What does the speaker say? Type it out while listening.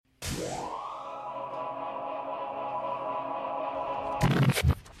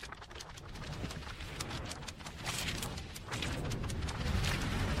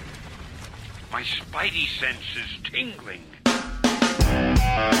My spidey sense is tingling.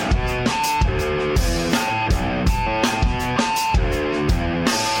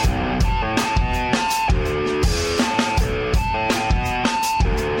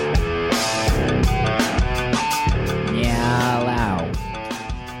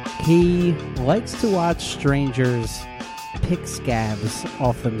 He likes to watch strangers pick scabs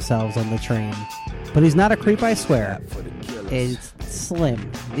off themselves on the train, but he's not a creep, I swear. It's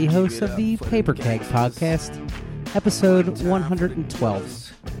Slim, the host of the Paper Keg podcast, episode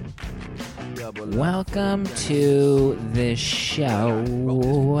 112. Welcome to the show,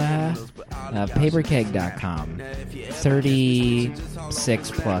 paperkeg.com,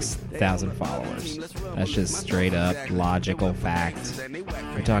 36,000+ followers. That's just straight up logical fact.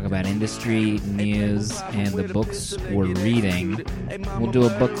 We talk about industry, news, and the books we're reading. We'll do a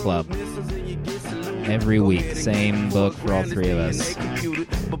book club every week. Same book for all three of us.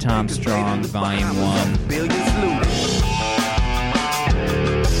 Tom Strong, Volume 1.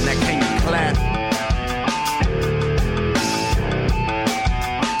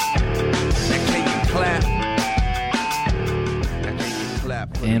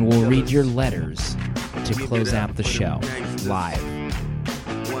 And we'll read your letters to close out the show live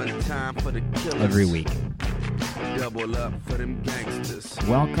every week.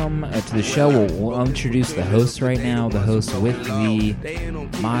 Welcome to the show. We'll introduce the host right now. The host with the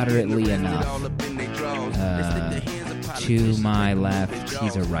moderately enough. To my left,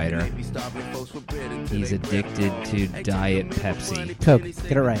 he's a writer. He's addicted to Diet Pepsi. Coke,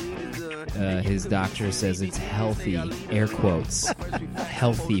 get it right. His doctor says it's healthy, air quotes,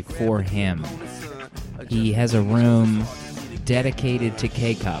 healthy for him. He has a room dedicated to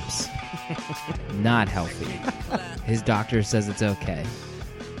K-Cups. Not healthy. His doctor says it's okay.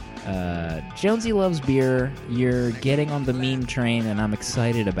 Jonesy loves beer. You're getting on the meme train, and I'm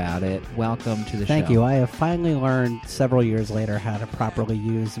excited about it. Welcome to the show. Thank you. I have finally learned several years later how to properly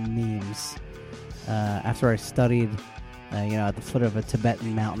use memes. After I studied, at the foot of a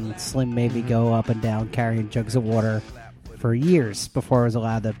Tibetan mountain, Slim made me go up and down carrying jugs of water for years before I was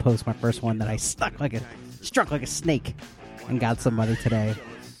allowed to post my first one that I struck like a snake and got some money today.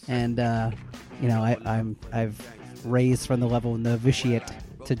 And I've raised from the level of novitiate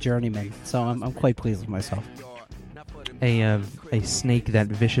to journeyman, so I'm quite pleased with myself. A snake that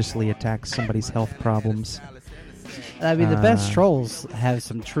viciously attacks somebody's health problems. I mean, the best trolls have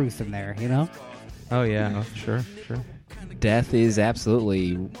some truth in there, you know? Oh yeah, sure. Death is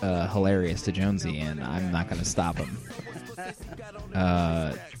absolutely hilarious to Jonesy, and I'm not going to stop him.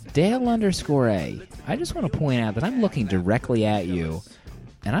 Dale_A, I just want to point out that I'm looking directly at you,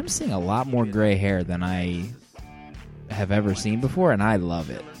 and I'm seeing a lot more gray hair than I have ever seen before, and I love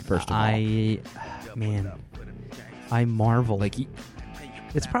it, first of all. I marvel. Like,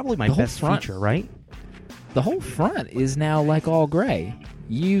 it's probably my best feature, right? The whole front is now like all gray.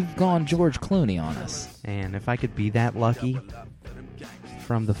 You've gone George Clooney on us. And if I could be that lucky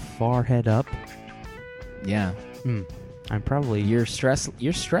from the forehead up, yeah, I'm probably your stress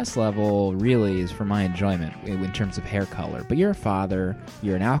level really is for my enjoyment in terms of hair color. But you're a father,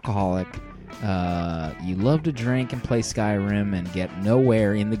 you're an alcoholic, you love to drink and play Skyrim and get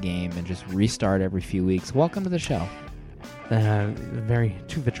nowhere in the game and just restart every few weeks. Welcome to the show. Very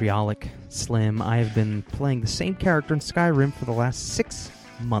too vitriolic, Slim. I have been playing the same character in Skyrim for the last 6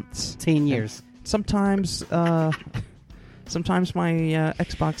 months. 10 years. Sometimes my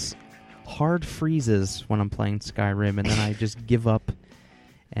Xbox hard freezes when I'm playing Skyrim, and then I just give up,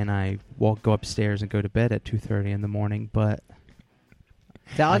 and I go upstairs and go to bed at 2:30 in the morning. But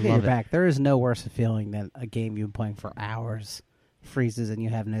I'll get your back. There is no worse feeling than a game you've been playing for hours freezes and you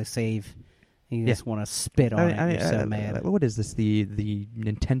have no save. You just want to spit on it. You're so mad. What is this? The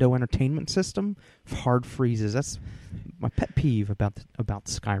Nintendo Entertainment System? Hard freezes. That's my pet peeve about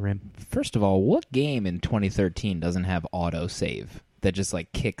Skyrim. First of all, what game in 2013 doesn't have auto save that just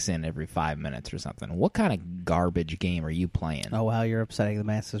like kicks in every 5 minutes or something? What kind of garbage game are you playing? Oh wow, you're upsetting the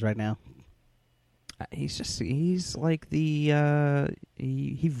masses right now. He's like the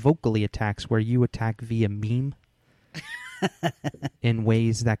he vocally attacks where you attack via meme in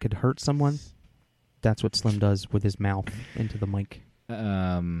ways that could hurt someone. That's what Slim does with his mouth into the mic.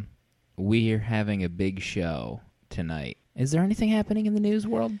 We're having a big show tonight. Is there anything happening in the news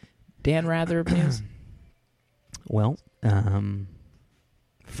world? Dan Rather of news? Well,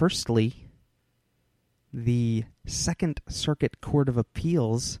 firstly, the Second Circuit Court of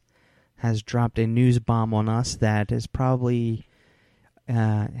Appeals has dropped a news bomb on us that is probably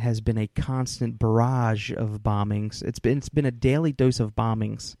has been a constant barrage of bombings. It's been a daily dose of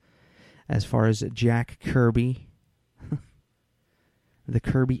bombings as far as Jack Kirby, the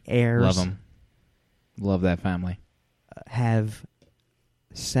Kirby heirs. Love him. Love that family. have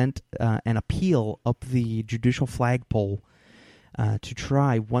sent an appeal up the judicial flagpole to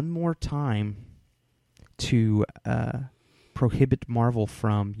try one more time to prohibit Marvel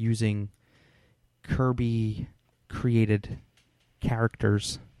from using Kirby-created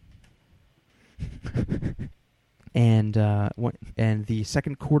characters. And the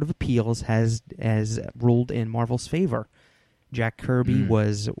Second Court of Appeals has ruled in Marvel's favor. Jack Kirby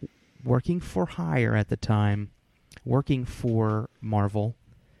was working for hire at the time, working for Marvel,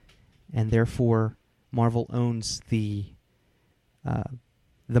 and therefore Marvel owns the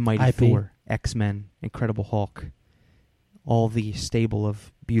Mighty IP. Thor, X-Men, Incredible Hulk, all the stable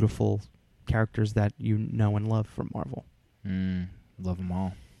of beautiful characters that you know and love from Marvel. Love them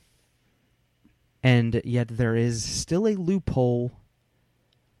all. And yet there is still a loophole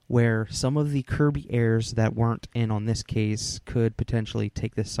where some of the Kirby heirs that weren't in on this case could potentially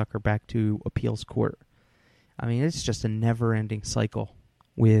take this sucker back to appeals court. I mean, it's just a never-ending cycle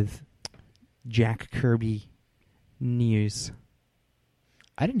with Jack Kirby news.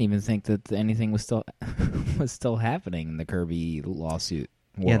 I didn't even think that anything was still happening in the Kirby lawsuit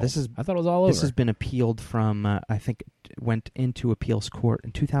world. Yeah, I thought it was all over. This has been appealed from, I think, it went into appeals court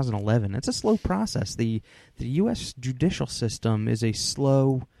in 2011. It's a slow process. The U.S. judicial system is a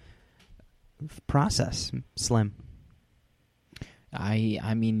slow process, Slim.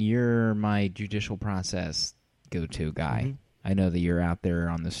 I mean, you're my judicial process go-to guy. Mm-hmm. I know that you're out there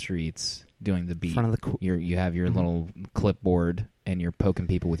on the streets doing the beat. In front of the You have your little clipboard and you're poking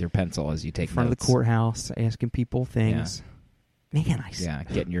people with your pencil as you take in front notes. of the courthouse, asking people things. Man,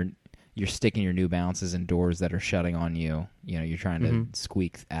 getting you're sticking your New Balances in doors that are shutting on you. You know, you're trying to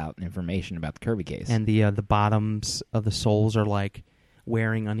squeak out information about the Kirby case. And the bottoms of the soles are like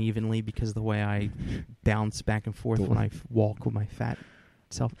wearing unevenly because of the way I bounce back and forth when I walk with my fat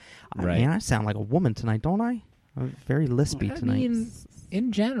self. Right. Man, I sound like a woman tonight, don't I? I'm very lispy tonight. I mean,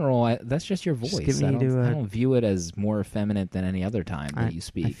 in general, that's just your voice. Just get me I don't view it as more effeminate than any other time that you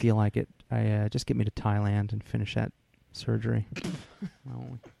speak. I feel like it. Just get me to Thailand and finish that surgery.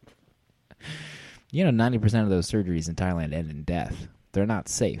 You know, 90% of those surgeries in Thailand end in death. They're not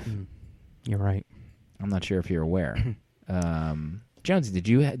safe. You're right. I'm not sure if you're aware. Jonesy,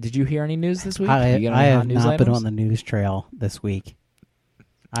 did you hear any news this week? I have news not been items? on the news trail this week.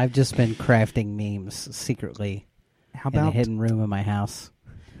 I've just been crafting memes secretly How in a about hidden room in my house.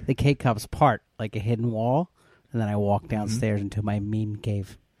 The K-Cups part like a hidden wall, and then I walk downstairs into my meme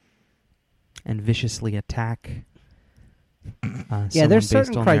cave. and viciously attack? Yeah, there's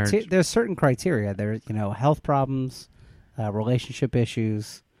certain criteria. there's certain criteria. There's health problems, relationship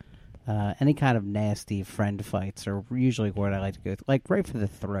issues, any kind of nasty friend fights are usually what I like to go like right for the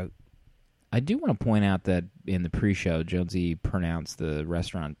throat. I do want to point out that in the pre-show, Jonesy pronounced the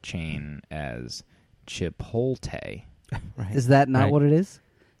restaurant chain as Chipotle. Right. Is that not Right. what it is?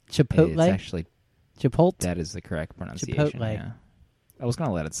 Chipotle. It's actually Chipotle. that is the correct pronunciation. Chipotle. Yeah. I was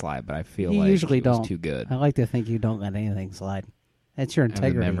gonna let it slide, but I feel You like usually it was don't. too good. I like to think you don't let anything slide. That's your I have the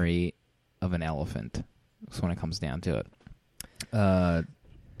integrity. memory of an elephant. That's when it comes down to it.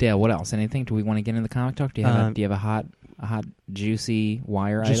 Dale, what else? Anything? Do we want to get into the comic talk? Do you have a hot, juicy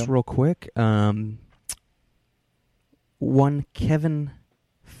wire Just item? real quick, one Kevin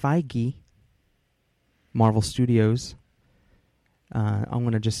Feige, Marvel Studios. I'm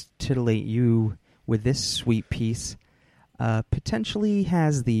going to just titillate you with this sweet piece. Potentially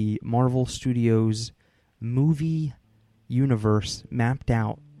has the Marvel Studios movie universe mapped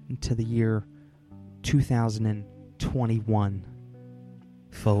out into the year 2021,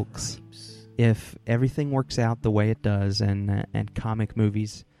 folks. If everything works out the way it does, and comic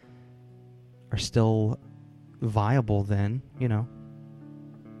movies are still viable, then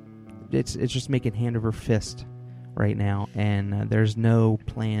it's just making hand over fist right now, and there's no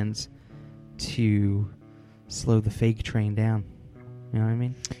plans to slow the fake train down. You know what I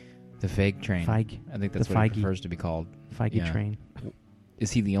mean? The fake train. Feige. I think that's The what he Feige. prefers to be called. Feige train.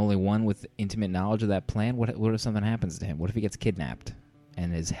 Is he the only one with intimate knowledge of that plan? What if something happens to him? What if he gets kidnapped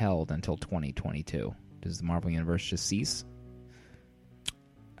and is held until 2022? Does the Marvel Universe just cease?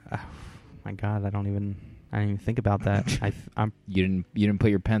 My God, I didn't even think about that. I'm You didn't put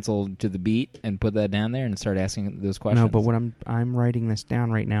your pencil to the beat and put that down there and start asking those questions? no, but what I'm writing this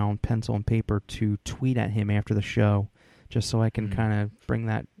down right now on pencil and paper to tweet at him after the show, just so I can kind of bring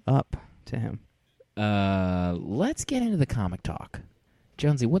that up to him. Let's get into the comic talk.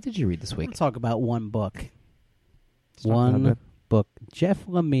 Jonesy, what did you read this We're week? going to talk about one book. Let's talk about One that. book. Jeff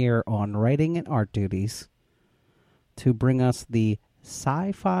Lemire on writing and art duties to bring us the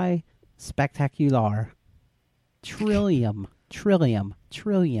sci-fi spectacular Trillium.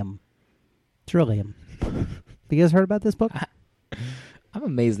 You guys heard about this book? I'm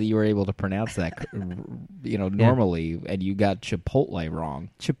amazed that you were able to pronounce that, normally, and you got Chipotle wrong.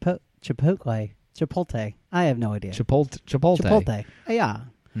 Chipotle. I have no idea. Chipotle. Yeah.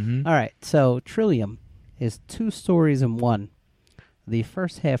 Mm-hmm. All right. So Trillium is 2 stories in one. The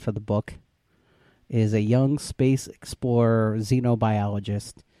first half of the book is a young space explorer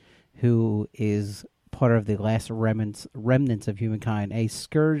xenobiologist who is part of the last remnants of humankind. A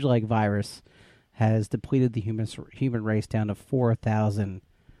scourge-like virus has depleted the human race down to 4,000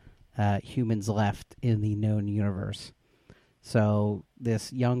 humans left in the known universe. So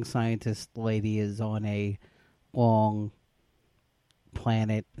this young scientist lady is on a long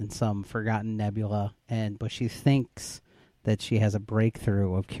planet in some forgotten nebula, but she thinks that she has a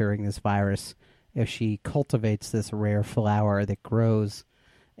breakthrough of curing this virus if she cultivates this rare flower that grows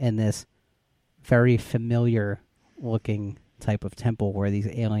in this very familiar-looking type of temple where these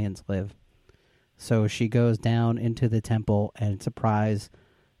aliens live. So she goes down into the temple, and surprise,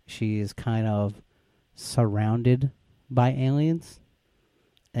 she is kind of surrounded by aliens.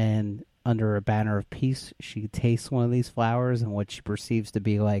 And under a banner of peace, she tastes one of these flowers in what she perceives to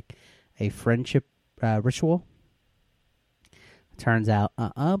be like a friendship ritual. Turns out,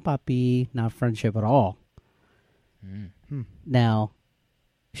 papi, not friendship at all. Now,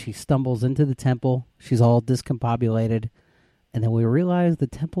 she stumbles into the temple. She's all discombobulated. And then we realize the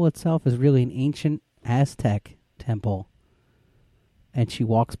temple itself is really an ancient Aztec temple. And she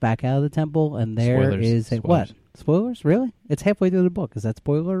walks back out of the temple, and there is a what? Spoilers? Really? It's halfway through the book. Is that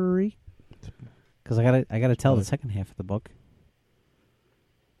spoilery? Because I gotta tell the second half of the book.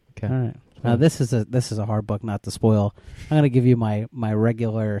 Okay. All right. Now this is a hard book not to spoil. I'm gonna give you my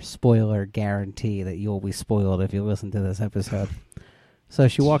regular spoiler guarantee that you'll be spoiled if you listen to this episode. So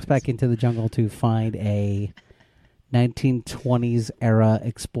she walks back into the jungle to find a 1920s era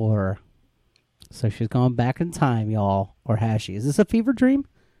explorer. So she's gone back in time, y'all. Or has she? Is this a fever dream?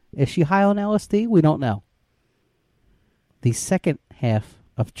 Is she high on LSD? We don't know. The second half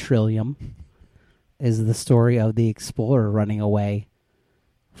of Trillium is the story of the explorer running away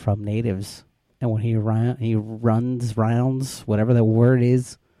from natives. And when he runs rounds, whatever the word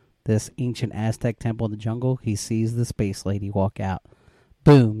is, this ancient Aztec temple in the jungle, he sees the space lady walk out.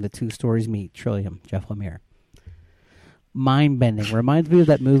 Boom, the 2 stories meet. Trillium, Jeff Lemire. Mind-bending. Reminds me of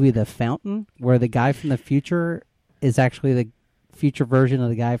that movie The Fountain, where the guy from the future is actually the future version of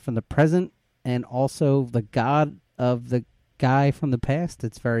the guy from the present, and also the god of the guy from the past.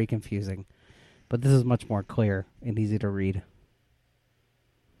 It's very confusing. But this is much more clear and easy to read.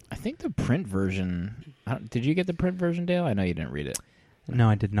 I think the print version... did you get the print version, Dale? I know you didn't read it. No,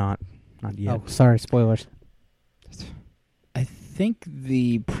 I did not. Not yet. Oh, sorry, spoilers. I think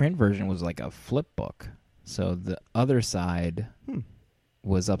the print version was like a flip book. So the other side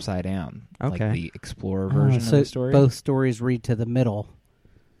was upside down. Okay. Like the Explorer version of the story. Both stories read to the middle.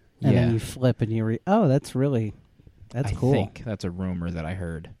 And then you flip and you read. Oh, that's cool. I think that's a rumor that I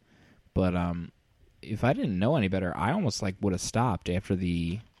heard. But if I didn't know any better, I almost would have stopped after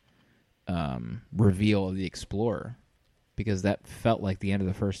the reveal of the Explorer, because that felt like the end of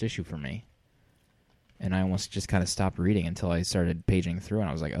the first issue for me. And I almost just kind of stopped reading until I started paging through, and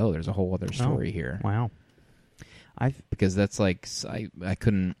I was like, oh, there's a whole other story here. Wow. Because that's like, I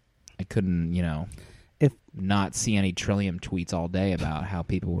couldn't, not see any Trillium tweets all day about how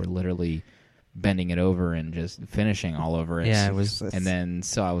people were literally bending it over and just finishing all over it. Yeah, it was. And then,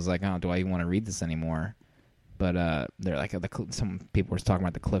 so I was like, oh, do I even want to read this anymore? But they're like, some people were talking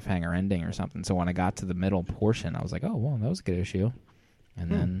about the cliffhanger ending or something. So when I got to the middle portion, I was like, oh, well, that was a good issue.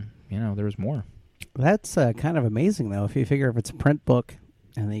 And then, there was more. That's kind of amazing, though. If you figure if it's a print book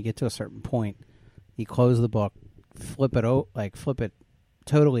and then you get to a certain point, you close the book, flip it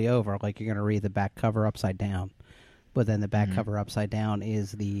totally over, like you're going to read the back cover upside down. But then the back cover upside down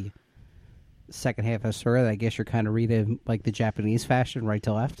is the second half of the story. I guess you're kind of reading like the Japanese fashion, right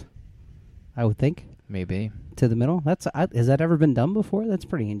to left, I would think. Maybe. To the middle? Has that ever been done before? That's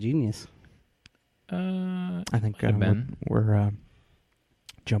pretty ingenious. I think we're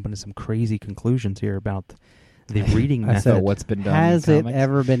jumping to some crazy conclusions here about the reading method. What's been done? Has in it comics?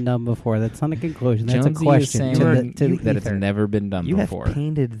 ever been done before? That's not a conclusion. That's Jonesy a question is saying to the that it's ether. never been done before. You have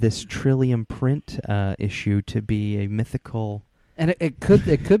painted this Trillium print issue to be a mythical, and it could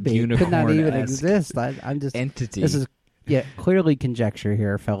be. It could not even unicorn-esque exist. I'm just entity. This is clearly conjecture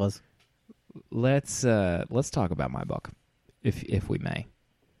here, fellas. Let's talk about my book, if we may.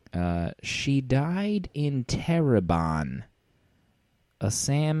 She Died in Terabon, a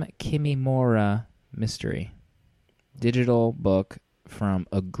Sam Kimimura mystery. Digital book from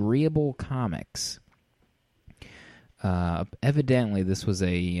Agreeable Comics. Evidently, this was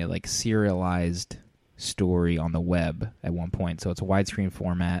a serialized story on the web at one point. So it's a widescreen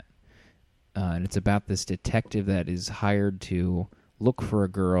format, and it's about this detective that is hired to look for a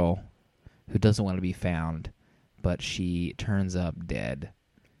girl who doesn't want to be found, but she turns up dead,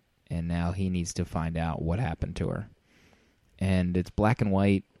 and now he needs to find out what happened to her. And it's black and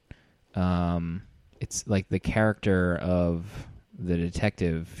white. It's like the character of the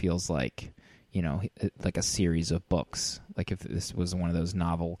detective feels like, like a series of books. Like if this was one of those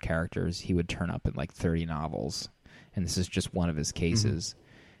novel characters, he would turn up in like 30 novels, and this is just one of his cases.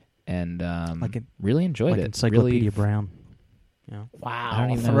 Mm-hmm. And really enjoyed it. Encyclopedia really Brown. Yeah. Wow, I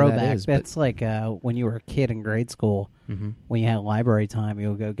don't even know throwback. what that is, That's like when you were a kid in grade school, when you had library time, you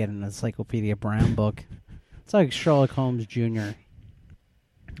would go get an Encyclopedia Brown book. It's like Sherlock Holmes Jr.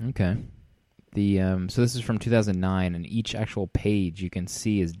 Okay. So this is from 2009, and each actual page you can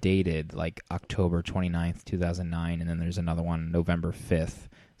see is dated like October 29th, 2009, and then there's another one November 5th.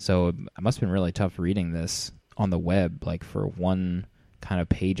 So it must have been really tough reading this on the web, like for one kind of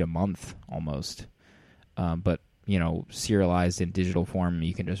page a month almost. But, serialized in digital form,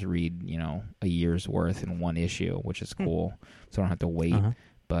 you can just read, a year's worth in one issue, which is cool. So I don't have to wait. Uh-huh.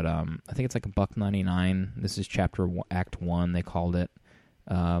 But I think it's like $1.99. This is Act 1, they called it.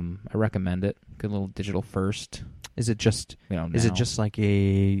 I recommend it. Good little digital first. Is it just is it just like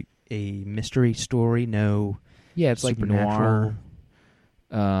a mystery story? No. Yeah, it's like noir.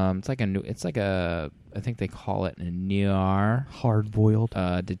 It's like a I think they call it a noir, hard-boiled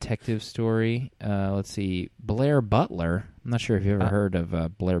detective story. Let's see. Blair Butler. I'm not sure if you ever heard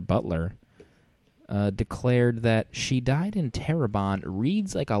of Blair Butler. Declared that she died in Terrebonne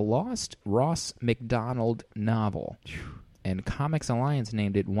reads like a lost Ross McDonald novel. And Comics Alliance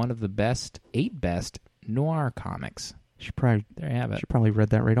named it one of the 8 best noir comics. There you have it. She probably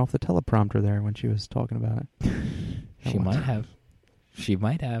read that right off the teleprompter there when she was talking about it. She might have. She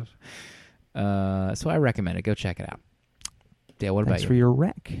might have. So I recommend it. Go check it out. Dale, what about you? Thanks for your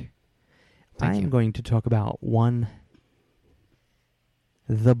rec. I am going to talk about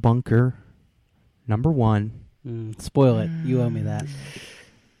The Bunker, number 1. Spoil it. You owe me that.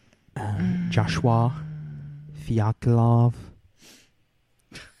 Joshua Fiatlov.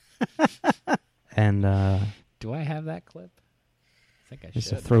 And do I have that clip? I think I should.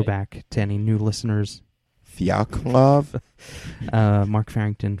 It's a throwback to any new listeners. Fiatlov. Mark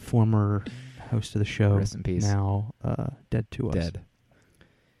Farrington, former host of the show. Rest in peace. Now dead to us. Dead.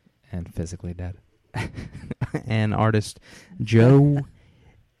 And physically dead. And artist Joe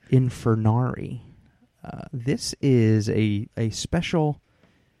Infernari. This is a special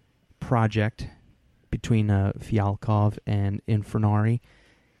project between Fialkov and Infernari,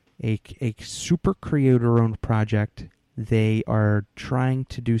 a super creator-owned project. They are trying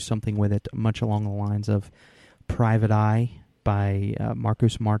to do something with it, much along the lines of Private Eye by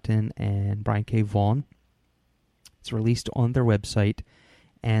Marcus Martin and Brian K. Vaughan. It's released on their website,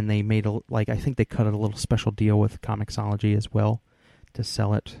 and they made I think they cut a little special deal with Comixology as well to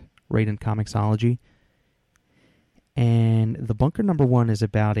sell it right in Comixology. And The Bunker number 1 is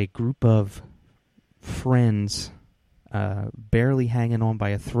about a group of friends barely hanging on by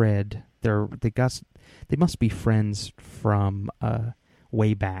a thread. They must be friends from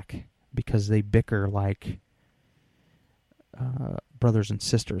way back because they bicker like brothers and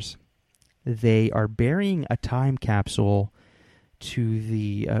sisters. They are burying a time capsule to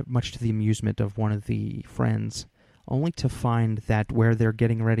the much to the amusement of one of the friends, only to find that where they're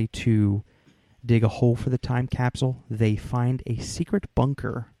getting ready to dig a hole for the time capsule, they find a secret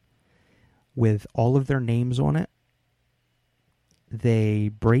bunker with all of their names on it. They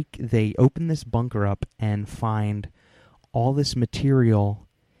open this bunker up and find all this material,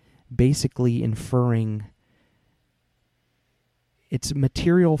 basically inferring it's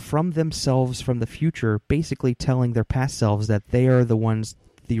material from themselves from the future, basically telling their past selves that they are the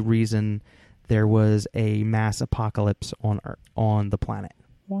reason there was a mass apocalypse on the planet.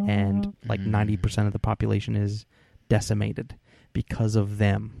 Wow. And like 90% of the population is decimated because of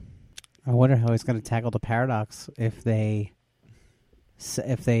them. I wonder how he's going to tackle the paradox if they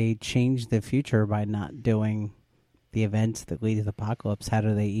change the future by not doing the events that lead to the apocalypse. How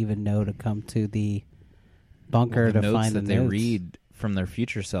do they even know to come to the bunker to find the notes? They read from their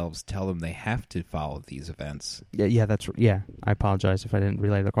future selves tell them they have to follow these events. Yeah. I apologize if I didn't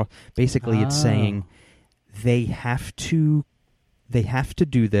relay the call. Basically, it's saying they have to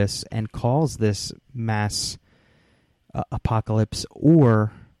do this and cause this mass apocalypse,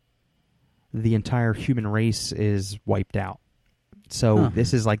 or the entire human race is wiped out. So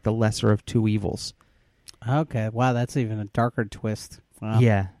this is like the lesser of two evils. Okay, wow, that's even a darker twist. Wow.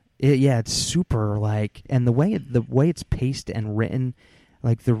 Yeah, it's super and the way it's paced and written,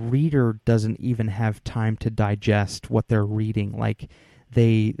 like the reader doesn't even have time to digest what they're reading. Like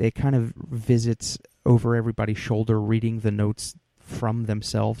they kind of visits over everybody's shoulder, reading the notes from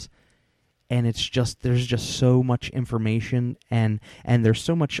themselves, and it's just there's just so much information, and there's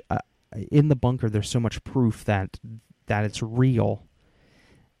so much in the bunker. There's so much proof that it's real,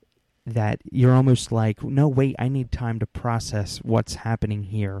 that you're almost like, no, wait, I need time to process what's happening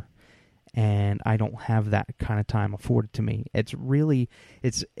here, and I don't have that kind of time afforded to me. It's really,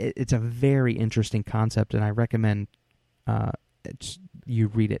 it's a very interesting concept, and I recommend you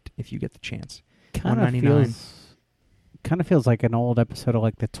read it if you get the chance. Kind of feels like an old episode of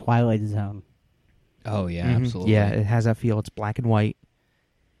like The Twilight Zone. Oh yeah, absolutely. Yeah, it has that feel. It's black and white,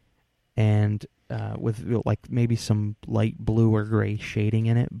 and with like maybe some light blue or gray shading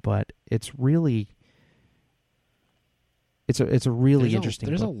in it, but it's really, it's a really interesting.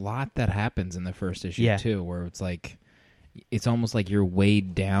 There's book. a lot that happens in the first issue Yeah. too, where it's like, it's almost like you're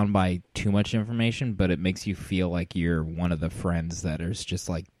weighed down by too much information, but it makes you feel like you're one of the friends that is just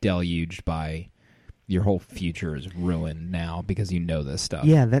like deluged by your whole future is ruined now because you know this stuff.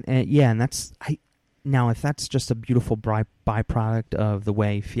 Yeah, and that's now if that's just a beautiful byproduct of the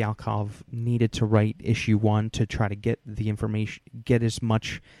way Fialkov needed to write issue 1 to try to get the information, get as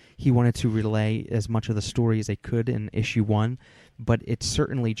much, he wanted to relay as much of the story as they could in issue 1, but it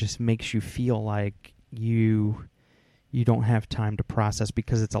certainly just makes you feel like you don't have time to process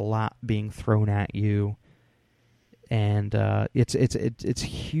because it's a lot being thrown at you. And it's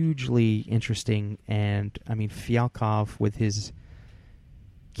hugely interesting, and I mean Fialkov with his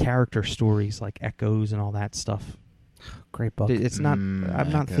character stories like Echoes and all that stuff. Great book. It's not. I'm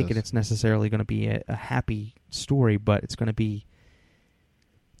not Echoes. thinking it's necessarily going to be a happy story, but it's going to be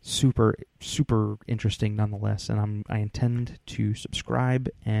super super interesting nonetheless. And I intend to subscribe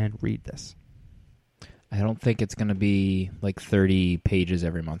and read this. I don't think it's going to be like 30 pages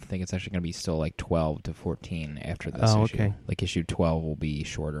every month. I think it's actually going to be still like 12 to 14 after this issue. Okay. Like issue 12 will be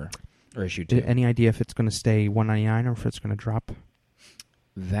shorter. Or issue 2. Any idea if it's going to stay $1.99 or if it's going to drop?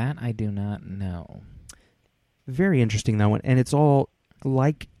 That I do not know. Very interesting though, and it's all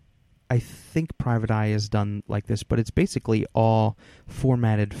like, I think Private Eye has done like this, but it's basically all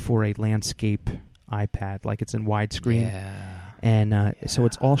formatted for a landscape iPad, like it's in widescreen. Yeah. And so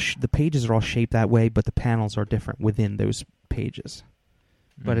it's all the pages are all shaped that way, but the panels are different within those pages.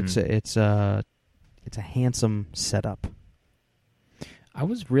 But it's a handsome setup. I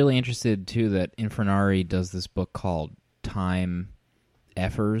was really interested too that Infernari does this book called Time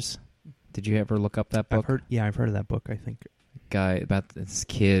Effers. Did you ever look up that book? I've heard of that book, I think. Guy about this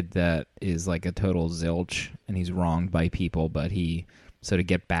kid that is like a total zilch and he's wronged by people, but so to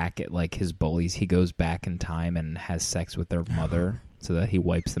get back at like his bullies, he goes back in time and has sex with their mother so that he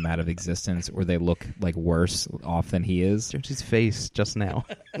wipes them out of existence, or they look like worse off than he is. Jonesy's face just now.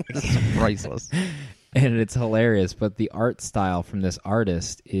 This is priceless. And it's hilarious, but the art style from this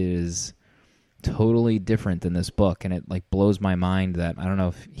artist is totally different than this book, and it like blows my mind that I don't know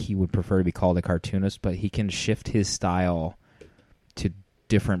if he would prefer to be called a cartoonist, but he can shift his style to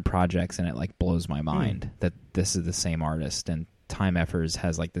different projects, and it like blows my mind that this is the same artist. And Time Effers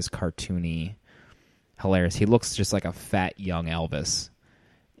has like this cartoony, hilarious. He looks just like a fat young Elvis,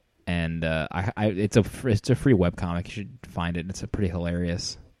 and it's a free webcomic. You should find it. It's a pretty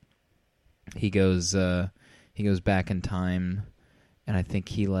hilarious. He goes back in time, and I think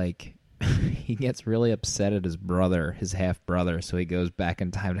he like. He gets really upset at his brother, his half brother, so he goes back in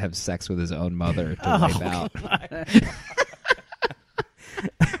time to have sex with his own mother to wipe out.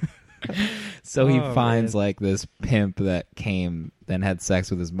 So he finds like this pimp that came, then had sex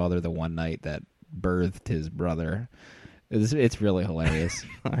with his mother the one night that birthed his brother. It's really hilarious.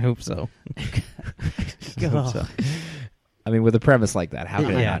 I hope so. I hope so. I mean, with a premise like that, how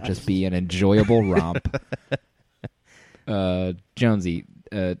can it not just be an enjoyable romp? Jonesy,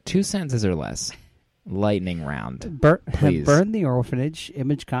 2 sentences or less. Lightning round. Please. Burn the Orphanage,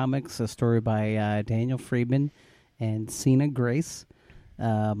 Image Comics, a story by Daniel Friedman and Sina Grace.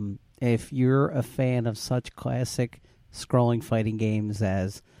 If you're a fan of such classic scrolling fighting games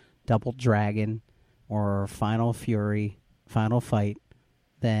as Double Dragon or Final Fury, Final Fight,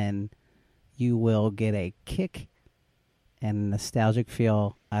 then you will get a kick and nostalgic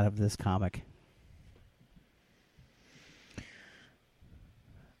feel out of this comic.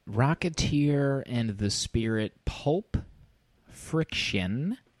 Rocketeer and the Spirit Pulp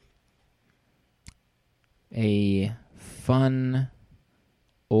Friction. A fun,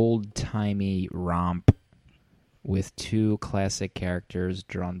 old-timey romp with 2 classic characters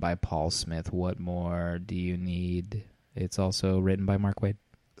drawn by Paul Smith. What more do you need? It's also written by Mark Waid.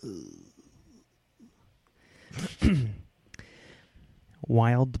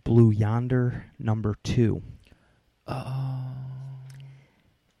 Wild Blue Yonder #2. Oh.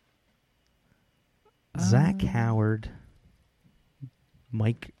 Zach Howard,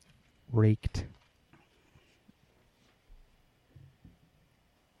 Mike Raked.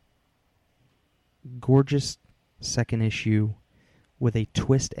 Gorgeous second issue with a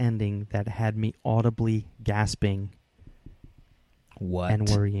twist ending that had me audibly gasping What? and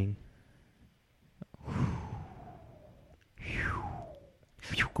worrying.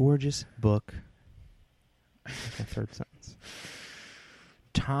 Gorgeous book. The third sentence.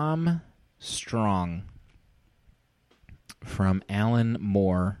 Tom Strong from Alan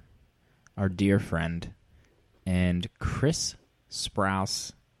Moore, our dear friend, and Chris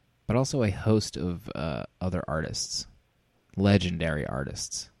Sprouse, but also a host of other artists, legendary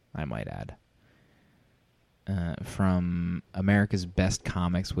artists, I might add, from America's Best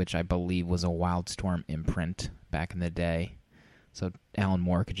Comics, which I believe was a Wildstorm imprint back in the day. So Alan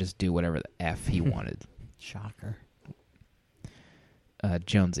Moore could just do whatever the F he wanted. Shocker.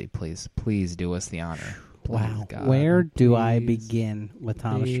 Jonesy, please do us the honor. Please, Wow. God. Where do I Please. begin with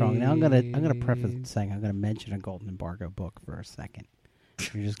Thomas Strong? Now I'm gonna preface it saying I'm gonna mention a Golden Embargo book for a second.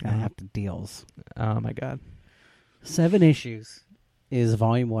 You're just gonna have to deals. Oh my God. 7 issues is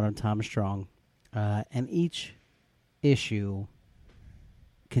volume 1 of Thomas Strong, and each issue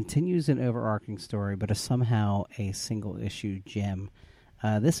continues an overarching story, but is somehow a single issue gem.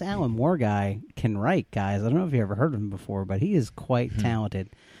 This Alan Moore guy can write, guys. I don't know if you ever heard of him before, but he is quite talented.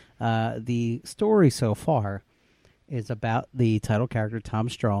 The story so far is about the title character, Tom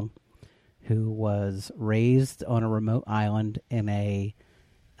Strong, who was raised on a remote island in a,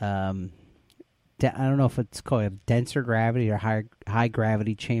 I don't know if it's called a denser gravity or high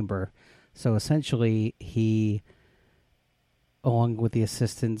gravity chamber. So essentially, he, along with the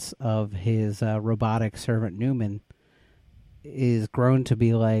assistance of his robotic servant Newman, is grown to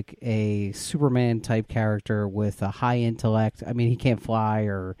be like a Superman type character with a high intellect. I mean, he can't fly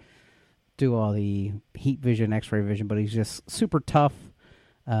or do all the heat vision, X-ray vision, but he's just super tough.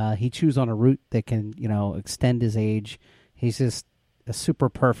 He chews on a root that can, extend his age. He's just a super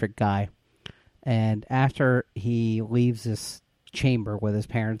perfect guy. And after he leaves this chamber with his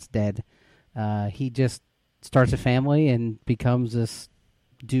parents dead, he just starts a family and becomes this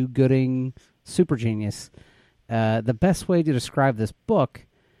do-gooding super genius. The best way to describe this book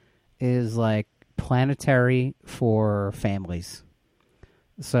is like planetary for families.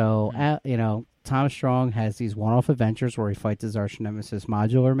 So, Tom Strong has these one-off adventures where he fights his arch nemesis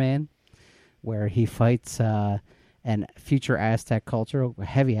Modular Man, where he fights an future Aztec culture, a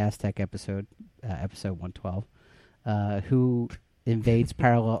heavy Aztec episode 112, who invades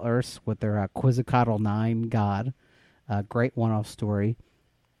parallel Earths with their Quetzalcoatl 9 god. Great one-off story.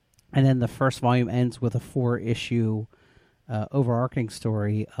 And then the first volume ends with a 4-issue overarching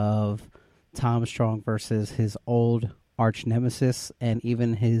story of Tom Strong versus his old arch nemesis and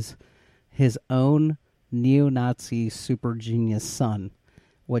even his own neo-Nazi super genius son,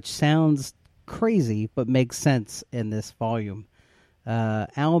 which sounds crazy but makes sense in this volume.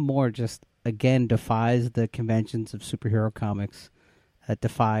 Alan Moore just, again, defies the conventions of superhero comics,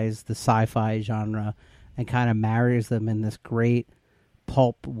 defies the sci-fi genre, and kind of marries them in this great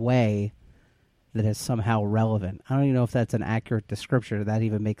pulp way that is somehow relevant. I don't even know if that's an accurate description or that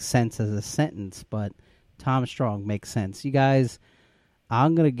even makes sense as a sentence, but Tom Strong makes sense. You guys,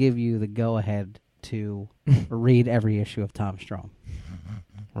 I'm going to give you the go-ahead to read every issue of Tom Strong.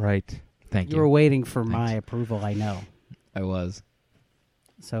 Right. Thank you. You were waiting for my approval, I know. I was.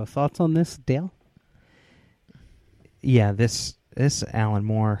 So thoughts on this, Dale? Yeah, this Alan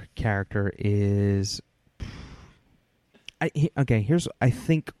Moore character is... here's, I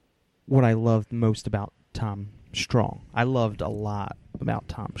think, what I loved most about Tom Strong. I loved a lot about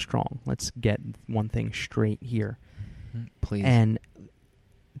Tom Strong. Let's get one thing straight here. Please. And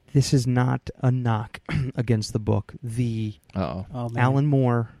this is not a knock against the book. The Uh-oh. Oh, man. Alan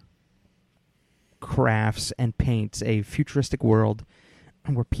Moore crafts and paints a futuristic world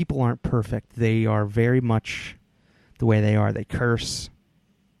where people aren't perfect. They are very much the way they are. They curse,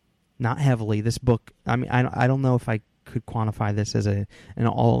 not heavily. This book, I mean, I don't know if I could quantify this as an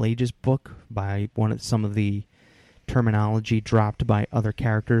all ages book by some of the terminology dropped by other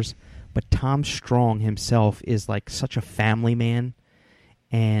characters, but Tom Strong himself is like such a family man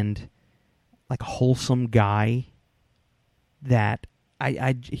and like a wholesome guy that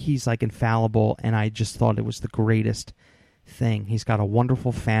he's like infallible, and I just thought it was the greatest thing. He's got a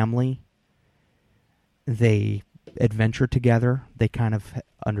wonderful family. They adventure together. They kind of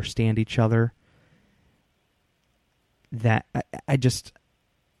understand each other. That I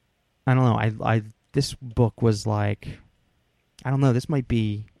don't know. This book was like I don't know. This might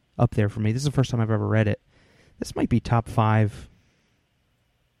be up there for me. This is the first time I've ever read it. This might be top 5.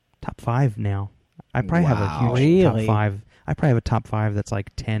 Top 5 now. I probably have a huge top 5. I probably have a top 5 that's like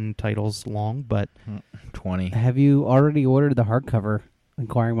 10 titles long, but 20. Have you already ordered the hardcover?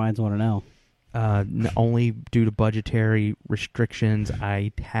 Inquiring minds want to know. Only due to budgetary restrictions,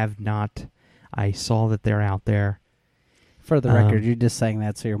 I have not. I saw that they're out there. For the record, you're just saying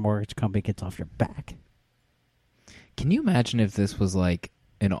that so your mortgage company gets off your back. Can you imagine if this was like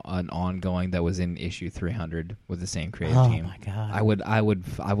an ongoing that was in issue 300 with the same creative team? Oh my god! I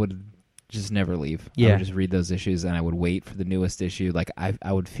would just never leave. Yeah. I would just read those issues and I would wait for the newest issue. Like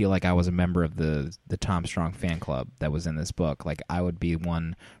I would feel like I was a member of the Tom Strong fan club that was in this book. Like I would be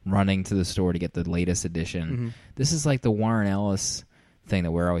one running to the store to get the latest edition. Mm-hmm. This is like the Warren Ellis thing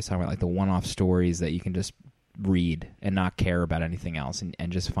that we're always talking about, like the one-off stories that you can just read and not care about anything else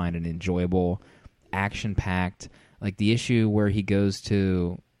and just find an enjoyable, action-packed, like the issue where he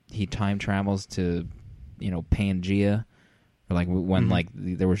time travels to, Pangea, or like when like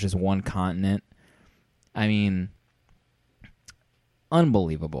there was just one continent. I mean,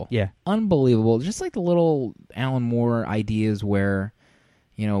 unbelievable. Yeah. Unbelievable. Just like the little Alan Moore ideas where,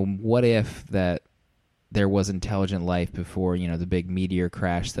 what if that there was intelligent life before, the big meteor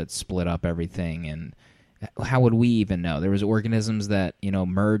crash that split up everything, and how would we even know? There was organisms that,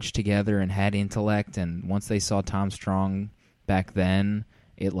 merged together and had intellect, and once they saw Tom Strong back then,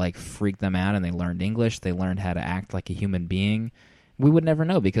 it like freaked them out and they learned English, they learned how to act like a human being. We would never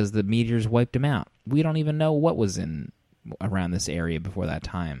know because the meteors wiped them out. We don't even know what was around this area before that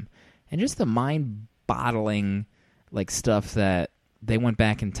time. And just the mind-boggling like stuff that they went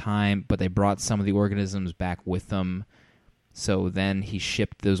back in time, but they brought some of the organisms back with them. So then he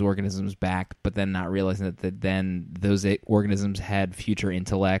shipped those organisms back, but then not realizing that then those organisms had future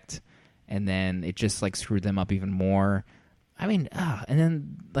intellect, and then it just like screwed them up even more. I mean, and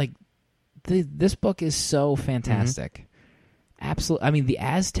then like this book is so fantastic. Mm-hmm. Absolutely. I mean, the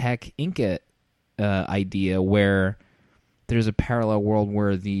Aztec Inca idea where there's a parallel world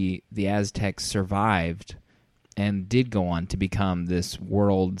where the Aztecs survived and did go on to become this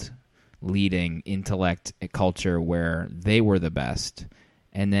world-leading intellect culture where they were the best.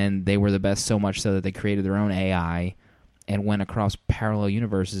 And then they were the best so much so that they created their own AI and went across parallel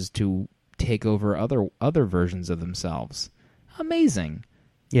universes to take over other versions of themselves. Amazing.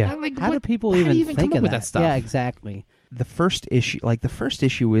 Yeah. How do people even think of that stuff? Yeah, exactly. The first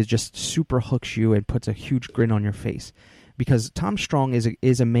issue is just super hooks you and puts a huge grin on your face, because Tom Strong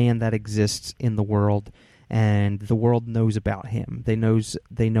is a man that exists in the world, and the world knows about him. They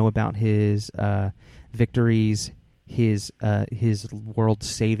know about his victories, his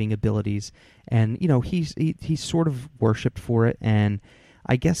world-saving abilities, and he's sort of worshipped for it. And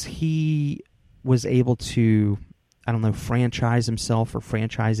I guess he was able to, franchise himself or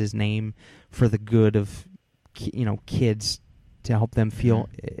franchise his name for the good of kids, to help them feel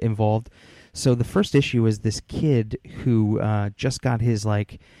involved. So the first issue is this kid who just got his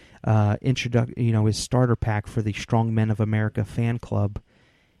his starter pack for the Strong Men of America fan club,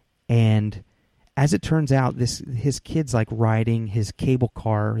 and as it turns out, his kid's like riding his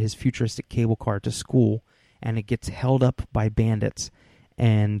futuristic cable car to school, and it gets held up by bandits,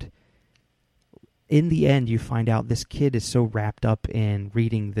 and in the end you find out this kid is so wrapped up in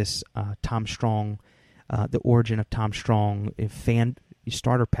reading this Tom Strong, the origin of Tom Strong fan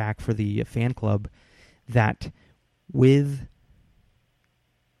starter pack for the fan club, that with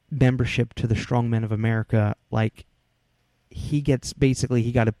membership to the Strong Men of America, like he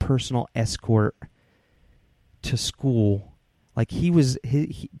got a personal escort to school. Like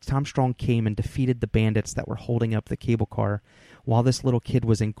Tom Strong came and defeated the bandits that were holding up the cable car while this little kid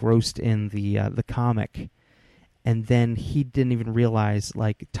was engrossed in the comic. And then he didn't even realize,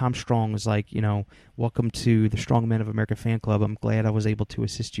 like, Tom Strong was like, welcome to the Strong Men of America fan club. I'm glad I was able to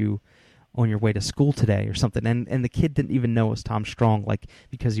assist you on your way to school today, or something. And the kid didn't even know it was Tom Strong, like,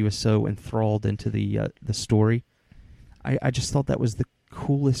 because he was so enthralled into the story. I just thought that was the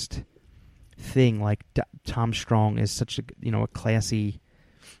coolest thing. Like, Tom Strong is such a classy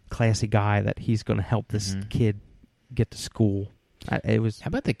guy that he's going to help this kid get to school. It was. How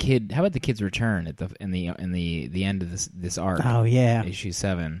about the kid's return at in the end of this arc? Oh yeah, issue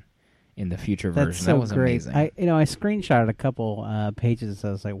 7 in the future That's version. so That was great. amazing. I screenshotted a couple pages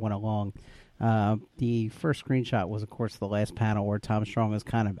as I went along. The first screenshot was, of course, the last panel where Tom Strong is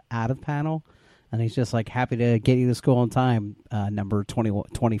kind of out of panel, and he's just like happy to get you to school on time, number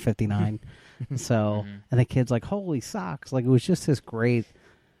 2059. So, and the kid's like, holy socks! Like, it was just this great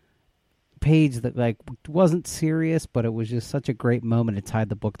page that like wasn't serious, but it was just such a great moment. It tied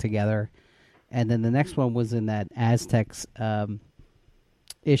the book together, And then the next one was in that Aztecs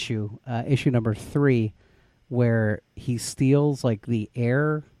issue number 3, where he steals like the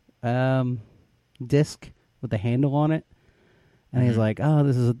air disc with the handle on it. And he's like, oh,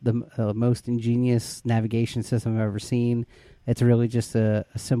 this is the most ingenious navigation system I've ever seen. It's really just a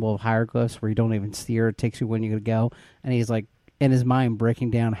symbol of hieroglyphs where you don't even steer. It takes you when you're going to go. And he's like, in his mind,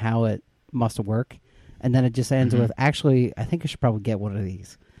 breaking down how it must work. And then it just ends with, actually, I think I should probably get one of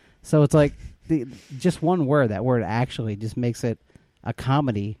these. So it's like just one word, that word actually, just makes it a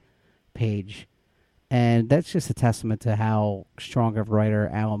comedy page. And that's just a testament to how strong of a writer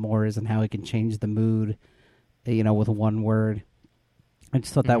Alan Moore is and how he can change the mood, with one word. I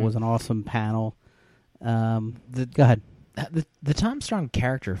just thought that was an awesome panel. Go ahead. The Tom Strong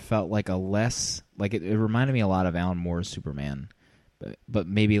character felt like a less... Like, it reminded me a lot of Alan Moore's Superman, but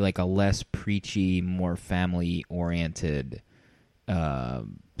maybe like a less preachy, more family-oriented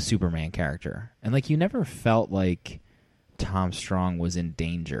Superman character. And, like, you never felt like Tom Strong was in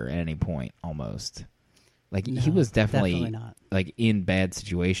danger at any point, almost. Like, he was definitely not. Like, in bad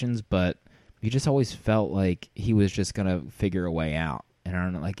situations, but you just always felt like he was just going to figure a way out. And I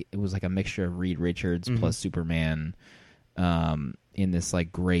don't know, like, it was like a mixture of Reed Richards plus Superman in this,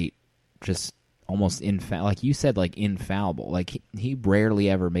 like, great, just almost like you said, like, infallible. Like, he rarely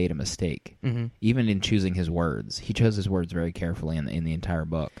ever made a mistake, even in choosing his words. He chose his words very carefully in the entire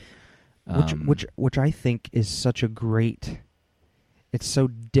book. Which I think is such a great... It's so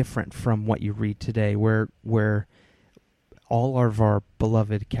different from what you read today, where all of our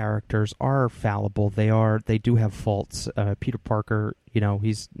beloved characters are fallible. They do have faults. Peter Parker,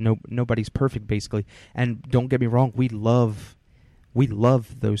 he's nobody's perfect, basically. And don't get me wrong, we love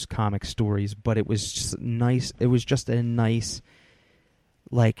those comic stories, but it was just nice. It was just a nice,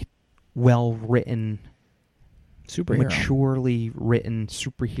 like, well written, superhero, maturely written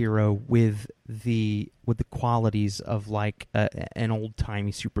superhero with the qualities of like an old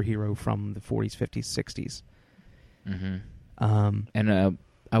timey superhero from the 40s, 50s, 60s. And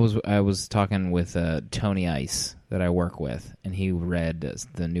I was talking with Tony Ice that I work with, and he read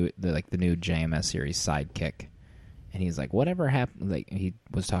the new JMS series Sidekick, and he's like, whatever happened? Like, he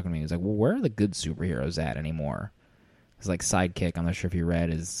was talking to me. He was like, well, where are the good superheroes at anymore? It's like Sidekick. I'm not sure if you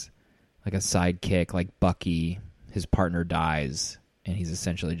read, is like a sidekick, like Bucky. His partner dies, and he's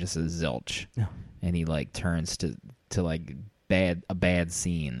essentially just a zilch, and he like turns to like a bad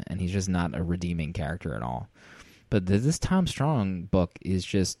scene, and he's just not a redeeming character at all. But this Tom Strong book is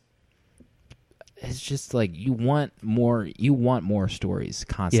just, it's just like you want more stories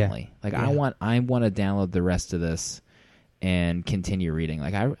constantly. Yeah. Like I want to download the rest of this and continue reading.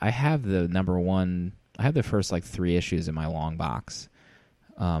 Like I have the first like 3 issues in my long box.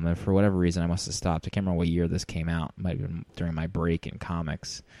 And for whatever reason, I must have stopped. I can't remember what year this came out. It might have been during my break in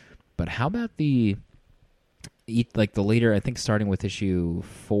comics. But how about the later, I think starting with issue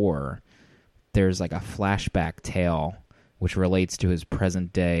 4, there's like a flashback tale which relates to his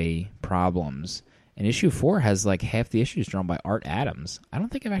present day problems. And issue 4 has like half the issues drawn by Art Adams. I don't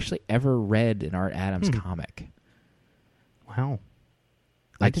think I've actually ever read an Art Adams comic. Wow.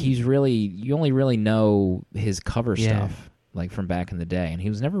 Like you only really know his cover stuff, like from back in the day. And he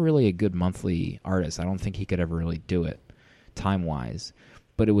was never really a good monthly artist. I don't think he could ever really do it time-wise.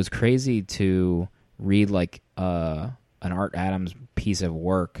 But it was crazy to read like an Art Adams piece of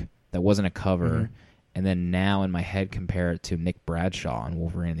work that wasn't a cover, and then now in my head compare it to Nick Bradshaw and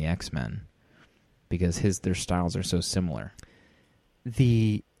Wolverine and the X-Men, because their styles are so similar.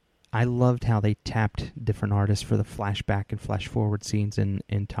 I loved how they tapped different artists for the flashback and flash forward scenes in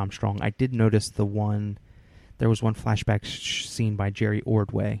Tom Strong. I did notice there was one flashback scene by Jerry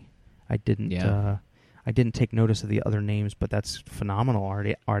Ordway. I didn't take notice of the other names, but that's phenomenal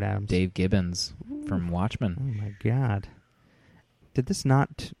Art Adams. Dave Gibbons from Watchmen. Oh my God.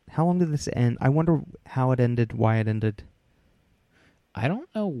 How long did this end? I wonder how it ended, why it ended. I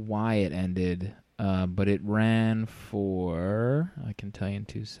don't know why it ended, but it ran for, I can tell you in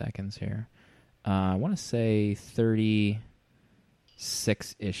 2 seconds here. I want to say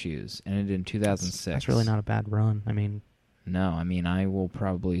 36 issues, and it ended in 2006. That's really not a bad run. I will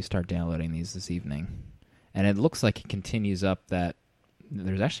probably start downloading these this evening. And it looks like it continues up that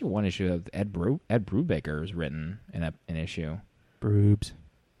there's actually one issue of Ed Brubaker is written in an issue. Brubes.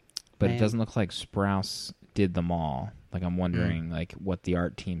 But it doesn't look like Sprouse did them all. Like, I'm wondering like what the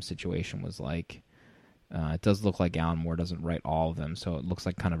art team situation was like. It does look like Alan Moore doesn't write all of them, so it looks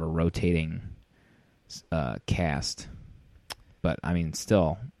like kind of a rotating cast. But I mean,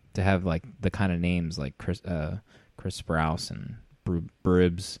 still, to have like the kind of names like Chris Sprouse and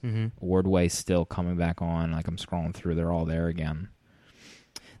Bribs, Ordway still coming back on. Like, I'm scrolling through, they're all there again.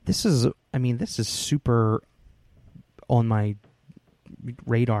 this is super on my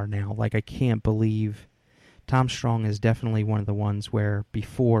radar now. Like, I can't believe Tom Strong is definitely one of the ones where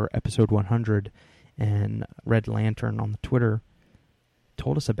before episode 100 and Red Lantern on the Twitter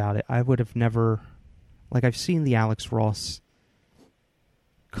told us about it, I would have never, like, I've seen the Alex Ross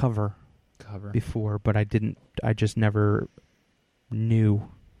cover before, but I just never knew.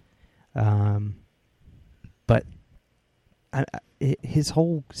 But his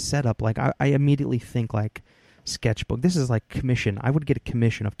whole setup, like, I immediately think, like, sketchbook. This is like commission. I would get a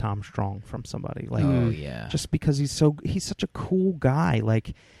commission of Tom Strong from somebody. Like, oh yeah, just because he's such a cool guy.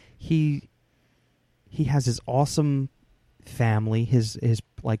 Like, he has his awesome family. His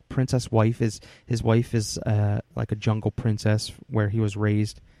like princess wife his wife is like a jungle princess where he was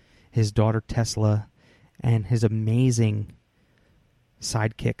raised. His daughter Tesla, and his amazing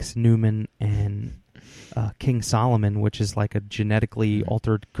sidekicks Newman and King Solomon, which is like a genetically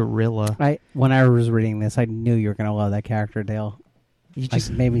altered gorilla. When I was reading this, I knew you were going to love that character, Dale. You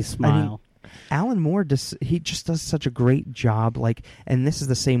just made me smile. I mean, Alan Moore does such a great job. Like, and this is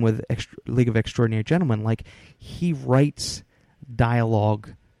the same with League of Extraordinary Gentlemen. Like, he writes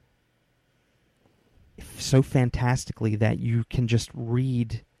dialogue so fantastically that you can just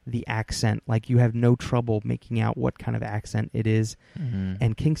read the accent. Like, you have no trouble making out what kind of accent it is. Mm-hmm.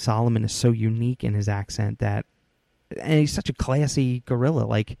 And King Solomon is so unique in his accent and he's such a classy gorilla.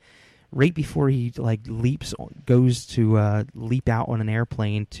 Like, right before he like goes to leap out on an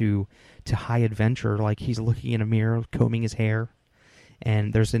airplane to high adventure, like, he's looking in a mirror, combing his hair,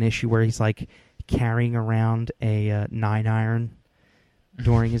 and there's an issue where he's like carrying around a 9-iron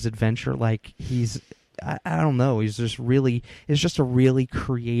during his adventure. Like, I don't know. It's just a really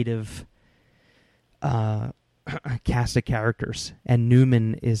creative cast of characters. And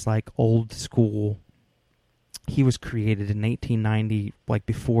Newman is like old school. He was created in 1890, like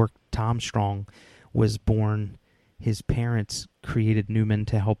before Tom Strong was born. His parents created Newman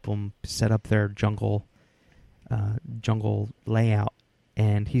to help them set up their jungle layout.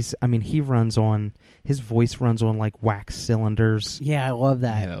 And his voice runs on like wax cylinders. Yeah, I love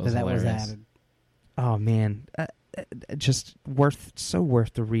that. Yeah, that was added. Oh man, just worth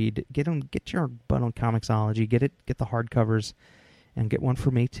the read. Get your butt on Comixology. Get the hardcovers, and get one for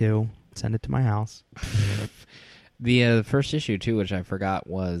me too. Send it to my house. The first issue too, which I forgot,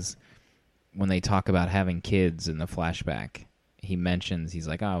 was when they talk about having kids in the flashback. He mentions, he's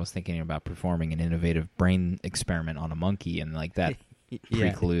like, I was thinking about performing an innovative brain experiment on a monkey, and like that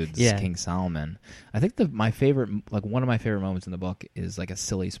precludes King Solomon. I think one of my favorite moments in the book is like a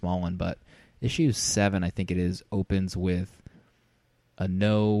silly small one, but issue 7, I think it is, opens with a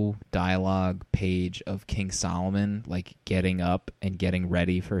no dialogue page of King Solomon like getting up and getting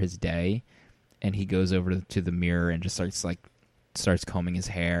ready for his day, and he goes over to the mirror and just starts combing his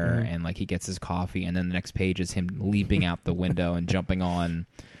hair, and like he gets his coffee, and then the next page is him leaping out the window and jumping on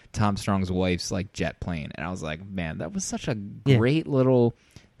Tom Strong's wife's like jet plane. And I was like, man, that was such a great little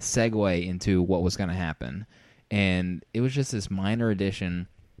segue into what was going to happen. And it was just this minor addition,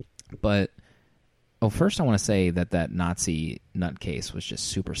 but first I want to say that Nazi nutcase was just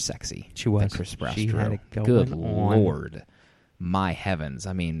super sexy. She was. That Chris Sprouse She drew. had it going Good on. Lord. My heavens.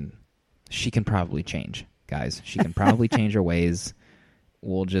 I mean, she can probably change, guys. She can probably change her ways.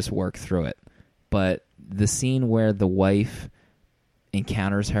 We'll just work through it. But the scene where the wife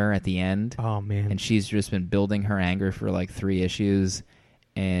encounters her at the end, oh man, and she's just been building her anger for like 3 issues,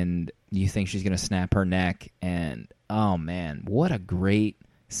 and you think she's going to snap her neck, and oh man, what a great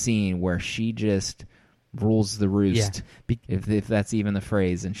scene where she just rules the roost, if that's even the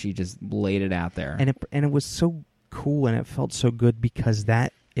phrase, and she just laid it out there. And it was so cool, and it felt so good because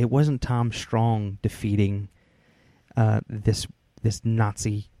it wasn't Tom Strong defeating this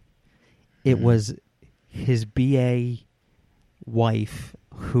Nazi. It was his BA wife,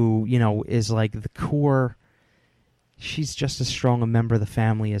 who, you know, is like the core. She's just as strong a member of the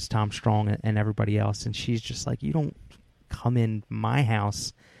family as Tom Strong and everybody else, and she's just like, you don't come in my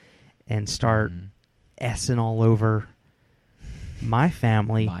house and start essing all over my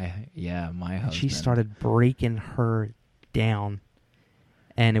family. My husband. She started breaking her down,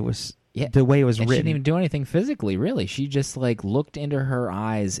 and it was the way it was written. She didn't even do anything physically, really. She just like looked into her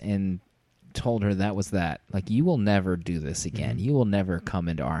eyes and told her that was that. Like, you will never do this again. You will never come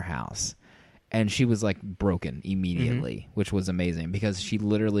into our house. And she was like broken immediately, which was amazing because she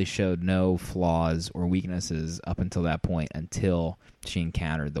literally showed no flaws or weaknesses up until that point, until she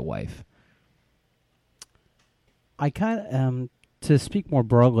encountered the wife. I kind of, to speak more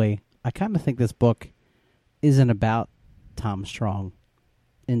broadly, I kind of think this book isn't about Tom Strong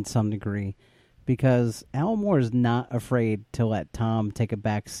in some degree, because Alan Moore is not afraid to let Tom take a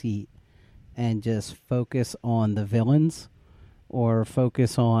back seat and just focus on the villains or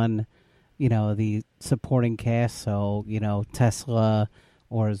focus on, the supporting cast. So, Tesla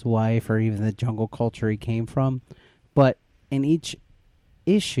or his wife or even the jungle culture he came from. But in each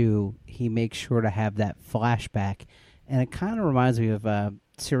issue, he makes sure to have that flashback. And it kind of reminds me of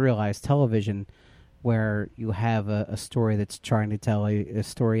serialized television where you have a story that's trying to tell a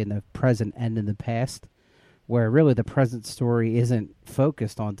story in the present and in the past, where really the present story isn't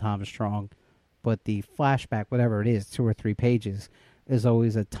focused on Tom Strong, but the flashback, whatever it is, 2 or 3 pages, is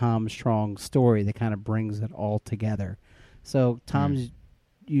always a Tom Strong story that kind of brings it all together. So Tom's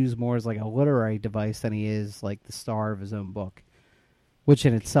used more as like a literary device than he is like the star of his own book, which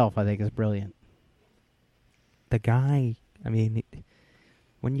in itself I think is brilliant. The guy,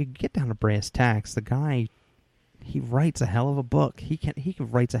 when you get down to brass tacks, the guy, he writes a hell of a book. He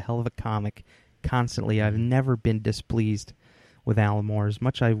writes a hell of a comic constantly. I've never been displeased with Alan Moore as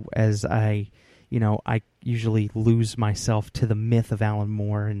much as I usually lose myself to the myth of Alan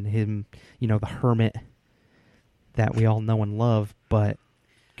Moore and him, the hermit that we all know and love. But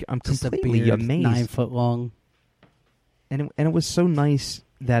I'm Just completely a beard, amazed. 9 foot long. And it was so nice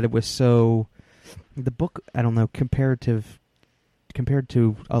that it was so. The book, I don't know, compared to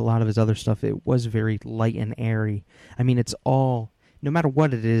a lot of his other stuff, it was very light and airy. It's all, no matter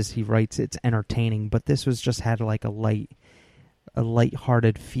what it is he writes, it's entertaining. But this was just had like a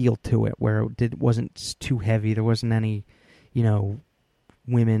light-hearted feel to it, where it wasn't too heavy. There wasn't any,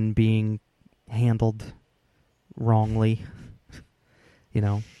 women being handled wrongly,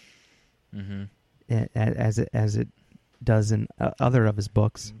 Mm-hmm. as it does in other of his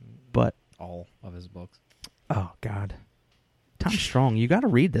books. But All of his books. oh God, Tom Strong, you got to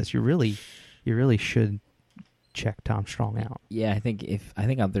read this. You really should check Tom Strong out. Yeah, I think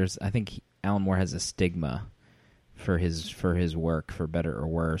Alan Moore has a stigma for his work, for better or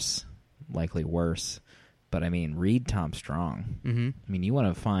worse, likely worse. But read Tom Strong. Mm-hmm. You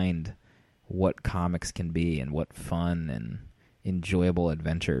want to find what comics can be and what fun and enjoyable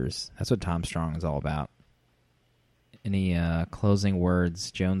adventures. That's what Tom Strong is all about. Any closing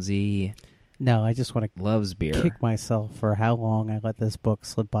words, Jonesy? No, I just want to Loves beer. kick myself for how long I let this book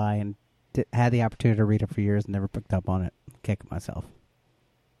slip by and had the opportunity to read it for years and never picked up on it. Kick myself.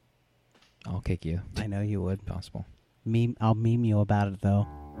 I'll kick you. I know you would. Possible. I'll meme you about it, though.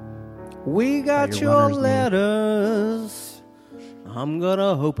 We got your your runner's name. letters. I'm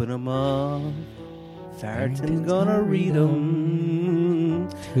gonna open them up. Farrington's gonna read them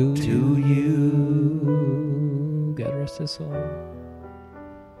To you. God rest his soul.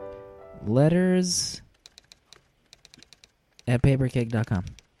 Letters at papercake.com.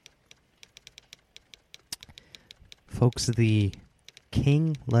 Folks, the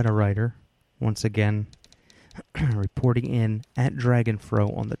King letter writer, once again, reporting in at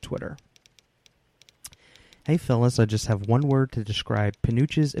Dragonfro on the Twitter. Hey fellas, I just have one word to describe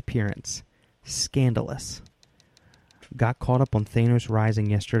Panucci's appearance. Scandalous. Got caught up on Thanos Rising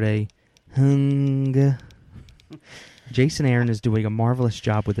yesterday. Hung. Jason Aaron is doing a marvelous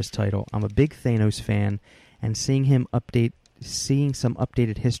job with this title. I'm a big Thanos fan, and seeing some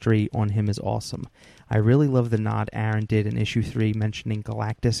updated history on him is awesome. I really love the nod Aaron did in issue 3 mentioning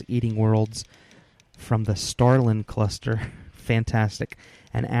Galactus eating worlds from the Starlin cluster. Fantastic.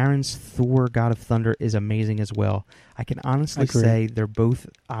 And Aaron's Thor, God of Thunder is amazing as well. I can honestly say they're both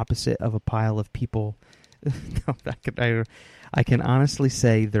opposite of a pile of people. I can honestly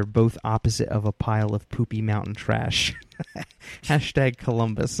say they're both opposite of a pile of poopy mountain trash. Hashtag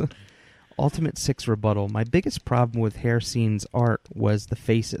Columbus. Ultimate 6 rebuttal. My biggest problem with Hairscene's art was the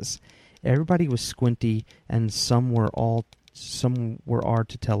faces. Everybody was squinty, and some were hard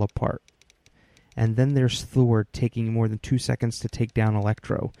to tell apart. And then there's Thor taking more than 2 seconds to take down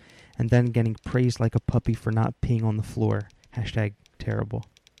Electro, and then getting praised like a puppy for not peeing on the floor. Hashtag terrible.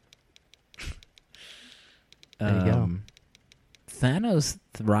 There you go. Thanos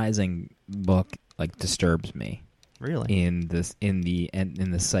Rising book disturbs me. Really? In the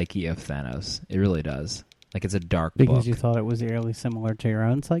psyche of Thanos. It really does. It's a dark Because book. you thought it was eerily similar to your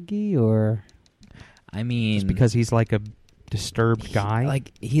own psyche, or? Just because he's like a disturbed guy?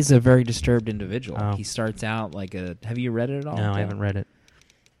 He's a very disturbed individual. Oh. He starts out like a... Have you read it at all? No, I haven't read it.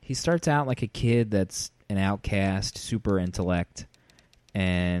 He starts out like a kid that's an outcast, super intellect,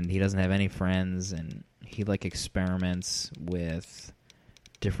 and he doesn't have any friends, and he experiments with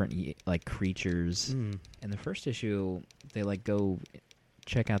different creatures. In the first issue, they go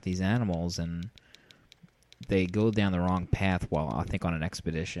check out these animals, and they go down the wrong path while I think on an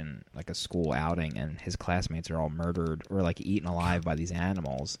expedition, a school outing, and his classmates are all murdered or eaten alive by these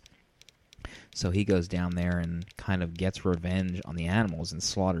animals. So he goes down there and kind of gets revenge on the animals and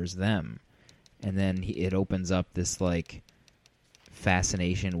slaughters them. And then it opens up this, like,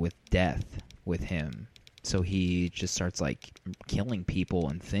 fascination with death with him. So he just starts, like, killing people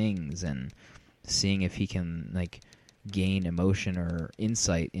and things and seeing if he can, like, gain emotion or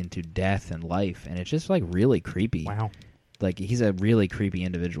insight into death and life. And it's just, like, really creepy. Wow. Like, he's a really creepy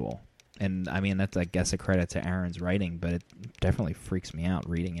individual. And, I mean, that's, I guess, a credit to Aaron's writing, but it definitely freaks me out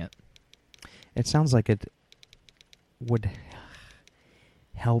reading it. It sounds like it would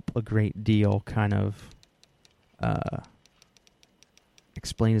help a great deal kind of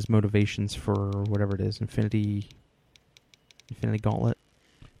explain his motivations for whatever it is, Infinity Gauntlet.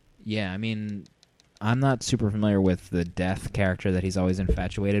 Yeah, I mean, I'm not super familiar with the death character that he's always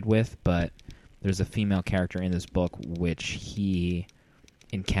infatuated with, but there's a female character in this book which he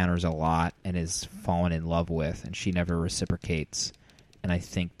encounters a lot and is fallen in love with, and she never reciprocates. And I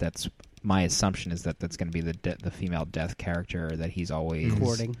think that's my assumption is that that's going to be the female death character that he's always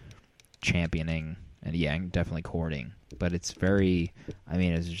Courting. championing, and yeah, definitely courting. But it's very, I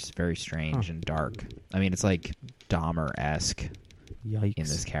mean, it's just very strange and dark. I mean, it's like Dahmer-esque Yikes. in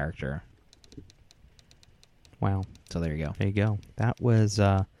this character. Wow. So there you go. There you go. That was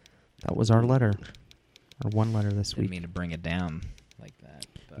our letter. Our one letter this Didn't week. mean to bring it down like that.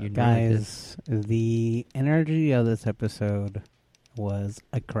 But You Guys, the energy of this episode was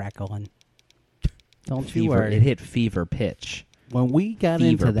a crackling. Don't you worry. It hit fever pitch. When we got Fever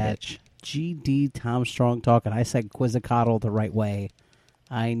into that pitch. GD Tom Strong talk, and I said Quizzicatle the right way,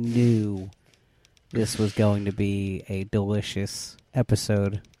 I knew this was going to be a delicious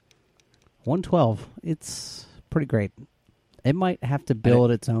episode. 112. It's pretty great. It might have to build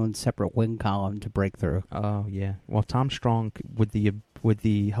its own separate win column to break through. Oh yeah. Well, Tom Strong, with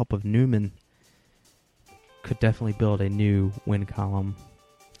the help of Newman, could definitely build a new win column.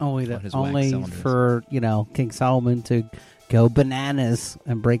 Only On his wax only cylinders. for King Solomon to go bananas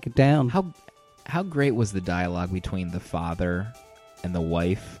and break it down. How great was the dialogue between the father and the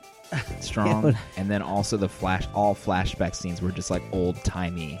wife, Strong, Yeah. and then also the all flashback scenes were just like old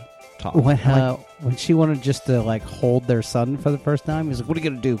timey talk. When she wanted just to hold their son for the first time, he's like, "What are you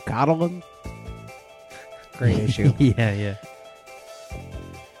gonna do? Coddle him?" Great issue. yeah.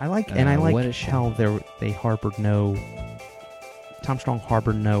 I like what a how they harbored Tom Strong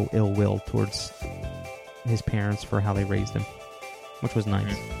harbored no ill will towards his parents for how they raised him, which was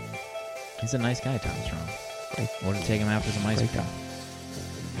nice. He's a nice guy, Tom Strong. Great. Wouldn't take him out for some ice Great cream.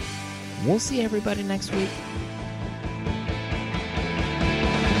 guy. We'll see everybody next week.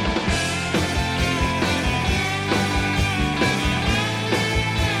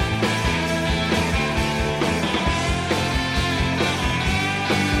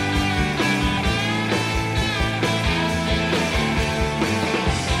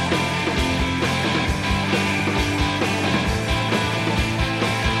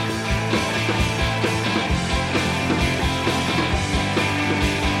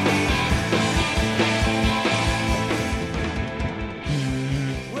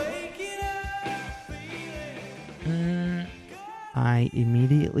 I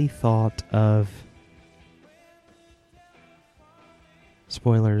immediately thought of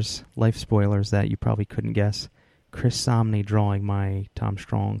life spoilers that you probably couldn't guess. Chris Somney drawing my Tom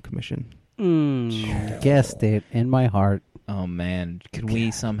Strong commission. Guessed it in my heart. Oh man, could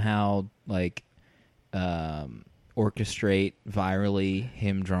we somehow orchestrate virally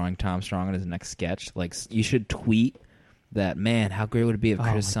him drawing Tom Strong in his next sketch? Like, you should tweet that. Man, how great would it be if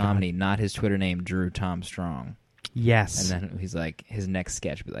Chris my God. Somney, not his Twitter name, drew Tom Strong? Yes. And then he's like, his next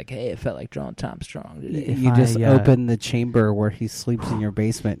sketch would be like, "Hey, it felt like drawing Tom Strong today." If You just I, open the chamber where he sleeps in your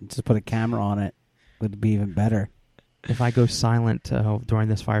basement and just put a camera on it. Would be even better. If I go silent during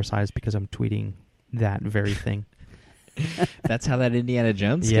this fireside, it's because I'm tweeting that very thing. That's how that Indiana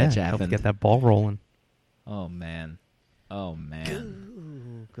Jones sketch help happened. get that ball rolling. Oh man. Oh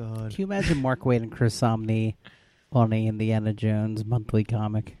God. Can you imagine Mark Waid and Chris Somney on a Indiana Jones monthly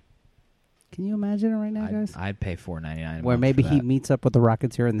comic? Can you imagine it right now, guys? I'd pay $4.99. Where maybe he meets up with the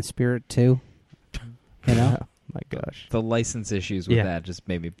Rocketeer in the spirit too. You know? Oh, my gosh. The license issues with Yeah. that just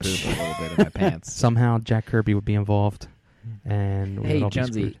made me poop a little bit in my pants. Somehow Jack Kirby would be involved, and we Hey, would all be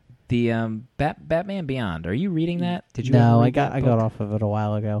Jonesy, screwed. the Batman Beyond. Are you reading that? Did you? No, ever I read that got book? off of it a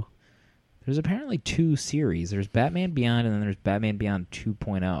while ago. There's apparently 2 series. There's Batman Beyond, and then there's Batman Beyond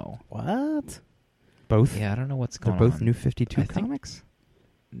 2.0. What? Both? Yeah, I don't know what's They're going on. both New 52 I think- comics?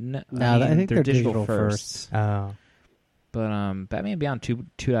 No, I think they're they're digital first. Oh. But Batman Beyond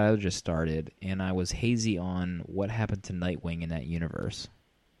 2.0 just started, and I was hazy on what happened to Nightwing in that universe.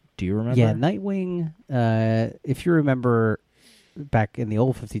 Do you remember? Yeah, Nightwing. If you remember, back in the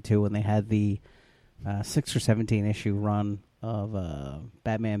old 52 when they had the 6 or 17 issue run of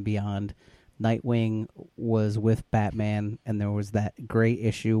Batman Beyond. Nightwing was with Batman, and there was that great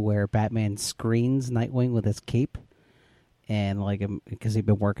issue where Batman screens Nightwing with his cape, and like because he'd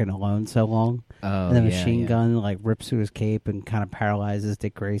been working alone so long, and the machine gun like rips through his cape and kind of paralyzes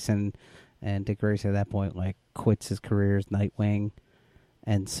Dick Grayson, and Dick Grayson at that point like quits his career as Nightwing,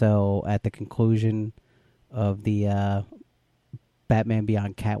 and so at the conclusion of the Batman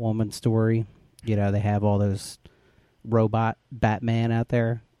Beyond Catwoman story, they have all those robot Batman out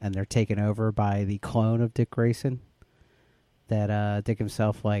there, and they're taken over by the clone of Dick Grayson. That Dick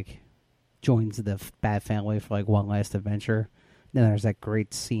himself like joins the Bat family for like one last adventure. Then there's that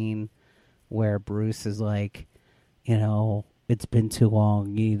great scene where Bruce is like, it's been too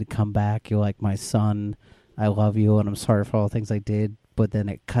long. You need to come back. You're like my son. I love you, and I'm sorry for all the things I did. But then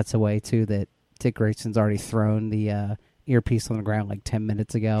it cuts away to that Dick Grayson's already thrown the earpiece on the ground like 10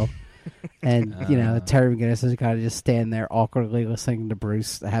 minutes ago. And, Terry McGinnis is kind of just standing there awkwardly listening to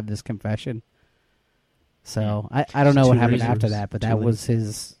Bruce have this confession. So I don't know what happened after that, but that was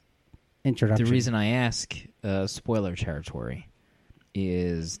his introduction. The reason I ask spoiler territory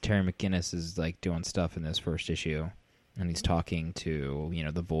is Terry McGinnis is like doing stuff in this first issue, and he's talking to,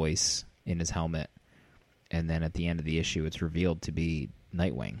 the voice in his helmet. And then at the end of the issue, it's revealed to be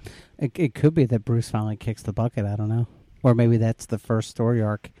Nightwing. It could be that Bruce finally kicks the bucket. I don't know. Or maybe that's the first story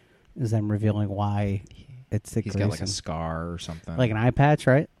arc, is them revealing why it's Dick Grayson. Got like a scar or something. Like an eye patch,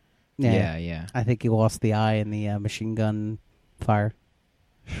 right? Yeah. I think he lost the eye in the machine gun fire.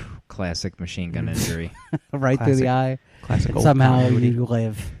 Classic machine gun injury. Right through the eye. Classic old somehow continuity. you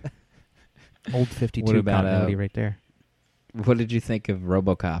live. Old 52 What about, continuity right there. What did you think of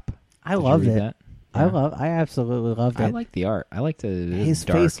RoboCop? I loved it. That? I absolutely loved it. I like the art. I like his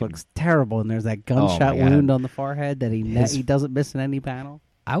face looks terrible, and there's that gunshot wound on the forehead that he doesn't miss in any panel.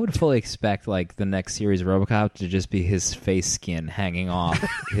 I would fully expect like the next series of RoboCop to just be his face skin hanging off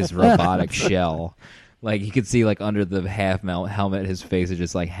his robotic shell. Like you could see like under the half helmet, his face is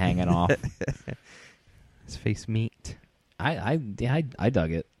just like hanging off. His face meat. I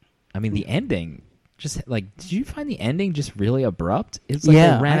dug it. I mean the ending. Just like, did you find the ending just really abrupt? It's like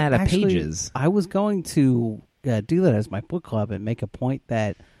they ran out of pages. I was going to do that as my book club and make a point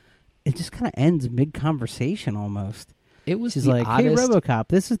that it just kind of ends mid-conversation almost. It was She's like, hey, RoboCop,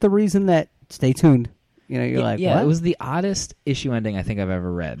 this is the reason that... Stay tuned. You're like, what? It was the oddest issue ending I think I've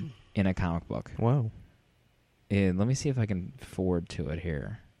ever read in a comic book. Whoa. And let me see if I can forward to it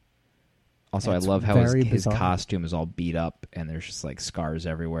here. Also, It's I love how his bizarre. costume is all beat up and there's just like scars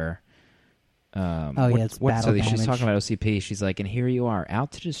everywhere. It's battle so she's damage. talking about OCP. She's like, and here you are,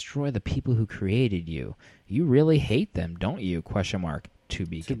 out to destroy the people who created you. You really hate them, don't you? ? To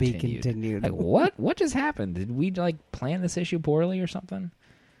be continued. Like, what? What just happened? Did we like plan this issue poorly or something?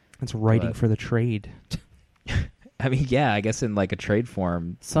 It's writing for the trade. I mean, yeah, I guess in like a trade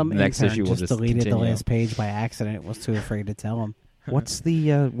form, Some next intern issue will just deleted continue. the last page by accident. Was too afraid to tell him. What's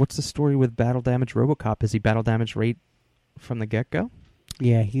the story with battle damage RoboCop? Is he battle damage right from the get-go?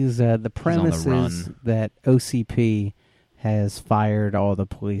 Yeah, he's the premise is that OCP has fired all the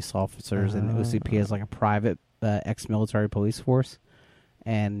police officers, and OCP is like a private ex-military police force,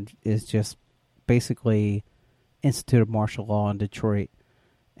 and is just basically instituted martial law in Detroit,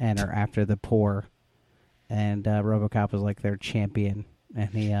 and are after the poor. And RoboCop is like their champion, and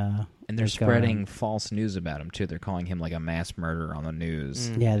he and they're spreading false news about him too. They're calling him like a mass murderer on the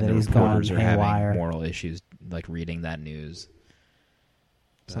news. Yeah, and that the he's reporters gone are haywire. having moral issues, like reading that news.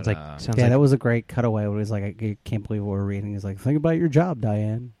 Sounds But, like that was a great cutaway. Where he's like, I can't believe what we're reading. He's like, think about your job,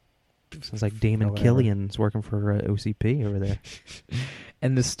 Diane. sounds like Damon Or whatever. Killian's working for OCP over there.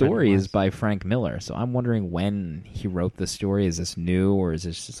 And the story is by Frank Miller, so I'm wondering when he wrote the story. Is this new, or is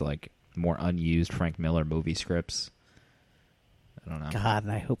this just like more unused Frank Miller movie scripts? I don't know. God,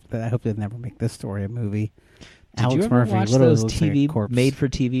 and I hope they never make this story a movie. Did Alex you ever Murphy watch literally those looks like a corpse.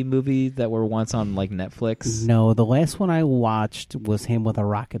 made-for-TV movies that were once on like Netflix? No, the last one I watched was him with a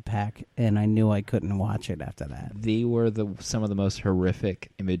rocket pack, and I knew I couldn't watch it after that. They were some of the most horrific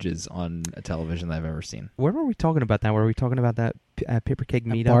images on a television that I've ever seen. Where were we talking about that? Were we talking about that Paper Keg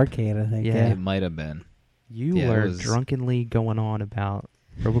meetup? Barcade, I think. Yeah. It might have been. You Yeah, it were was- drunkenly going on about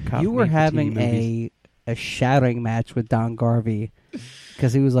RoboCop. You were made-for-TV having movies. a shouting match with Don Garvey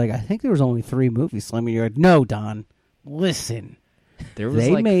because he was like, I think there was only 3 movies. Slim, you're like, no, Don, listen. There was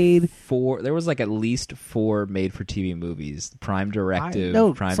They like made 4. There was like at least 4 made-for-TV movies. Prime Directive.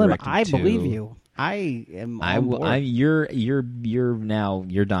 No, Prime Slim, Directive I 2. believe you. I am. on board. You're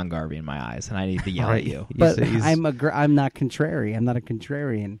Don Garvey in my eyes, and I need to yell Right. at you. But He's- I'm not contrary. I'm not a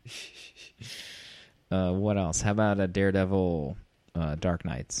contrarian. What else? How about a Daredevil Dark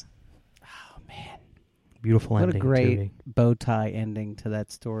Knights. Beautiful What ending. a great too. bow tie ending to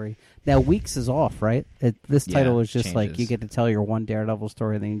that story. Now, Weeks is off, right? This Yeah, title is just like changes. you get to tell your one Daredevil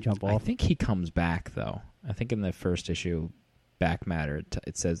story, then you jump I off. think he comes back, though. I think in the first issue, Back Matter,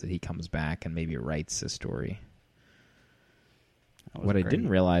 it says that he comes back and maybe writes a story. That was What I great. didn't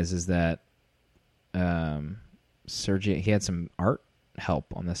realize is that Sergio, he had some art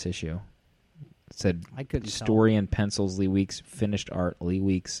help on this issue. It said I couldn't tell. story and pencils, Lee Weeks, finished art, Lee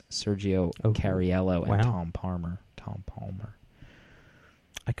Weeks, Sergio Oh, Cariello, wow. and Tom Palmer.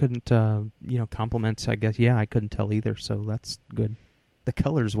 I couldn't, compliments, I guess. Yeah, I couldn't tell either, so that's good. The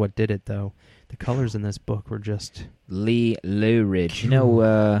colors what did it, though. The colors in this book were just... Lee Louridge. You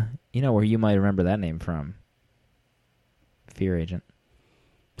know where you might remember that name from? Fear Agent.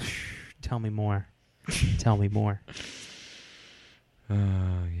 Tell me more. Tell me more. Oh,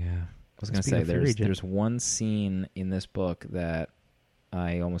 yeah. I was going to Speaking say, of Fear Agent. there's one scene in this book that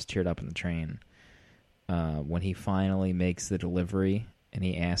I almost teared up in the train. When he finally makes the delivery and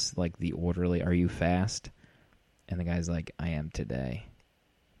he asks, like, the orderly, "Are you fast?" And the guy's like, "I am today."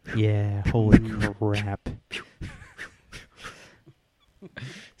 Yeah, holy crap.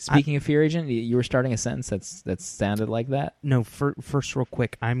 Speaking of Fear Agent, you were starting a sentence that sounded like that. No, first, real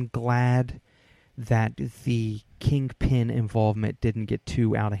quick, I'm glad that the Kingpin involvement didn't get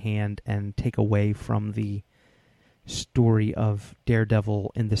too out of hand and take away from the story of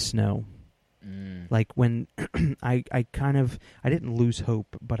Daredevil in the snow. Like when I didn't lose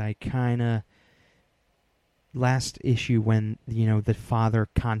hope, but I kind of last issue when the father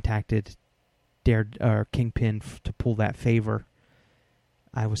contacted Kingpin to pull that favor.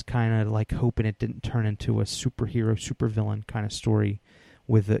 I was kind of like hoping it didn't turn into a superhero, supervillain kind of story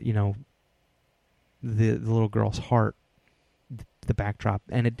with the little girl's heart, the backdrop,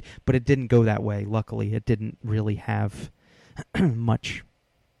 but it didn't go that way. Luckily, it didn't really have much,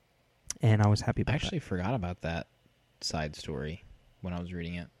 and I was happy about I actually forgot about that side story when I was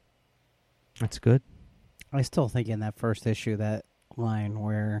reading it. that. That's good. I still think in that first issue, that line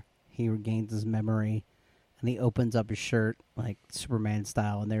where he regains his memory and he opens up his shirt like Superman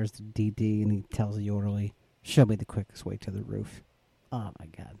style, and there's the DD, and he tells the orderly, "Show me the quickest way to the roof." Oh my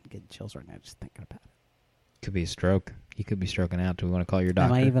God, I'm getting chills right now just thinking about it. Could be a stroke. He could be stroking out. Do we want to call your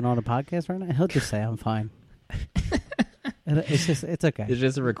doctor? Am I even on a podcast right now? He'll just say I'm fine. It's okay. It's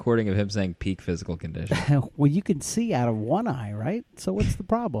just a recording of him saying peak physical condition. Well, you can see out of one eye, right? So what's the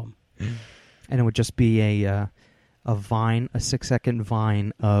problem? And it would just be a vine, a 6-second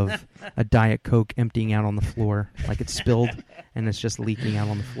vine of a Diet Coke emptying out on the floor, like it's spilled and it's just leaking out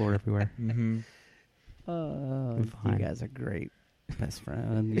on the floor everywhere. Mm-hmm. You Fine. guys are great. Best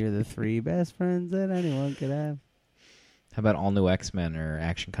friend. You're the 3 best friends that anyone could have. How about All New X-Men or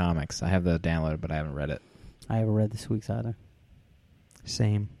Action Comics? I have the download, but I haven't read it. I haven't read this week's either.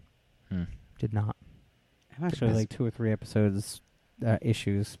 Same. Did not. I'm actually like 2 or 3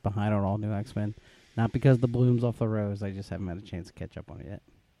 issues behind on All New X-Men. Not because the bloom's off the rose. I just haven't had a chance to catch up on it yet.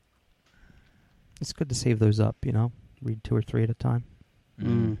 It's good to save those up, read 2 or 3 at a time.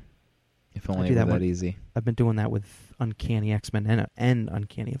 If I only do it were that that one. easy. I've been doing that with Uncanny X-Men and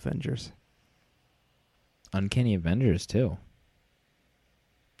Uncanny Avengers. Uncanny Avengers, too.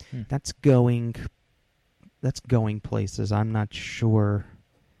 That's going places. I'm not sure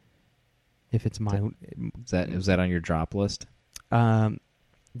if it's my... Was that on your drop list?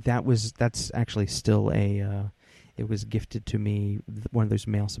 That's actually still it was gifted to me, one of those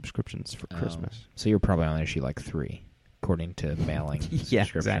mail subscriptions for Christmas. So you're probably on issue like 3, according to mailing. Yeah,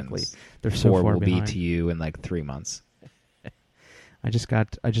 subscriptions. exactly. They're so 4 far will behind. be to you in like 3 months. I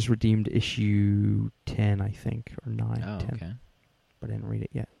just redeemed issue 10, I think, or 9, Oh, 10, okay. but I didn't read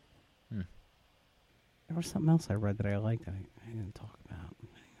it yet. There was something else I read that I liked that I didn't talk about.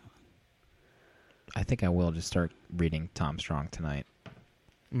 I think I will just start reading Tom Strong tonight.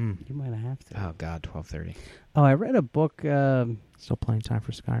 You might have to. Oh, God, 12:30. Oh, I read a book, Still playing time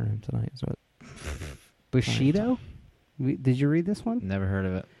for Skyrim tonight. Is what? Bushido. Did you read this one? Never heard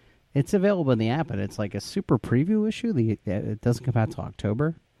of it. It's available in the app, and it's like a super preview issue. It doesn't come out till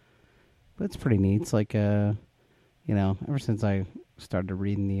October, but it's pretty neat. It's like ever since I started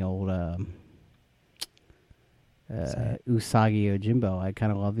reading the old Usagi Yojimbo, I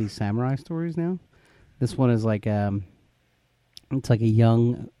kind of love these samurai stories now. This one is like it's like a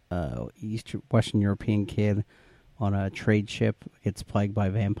young Western European kid on a trade ship gets plagued by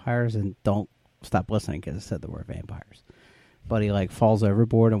vampires, and don't stop listening because it said the word vampires. But he like falls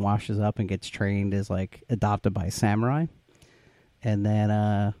overboard and washes up and gets trained as like adopted by a samurai, and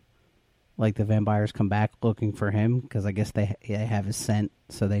then like the vampires come back looking for him because I guess they have his scent,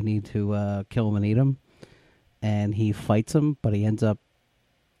 so they need to kill him and eat him. and he fights him, but he ends up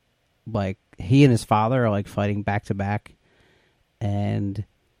like he and his father are like fighting back to back, and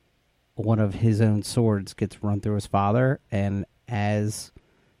one of his own swords gets run through his father, and as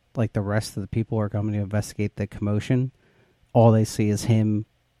like the rest of the people are coming to investigate the commotion, all they see is him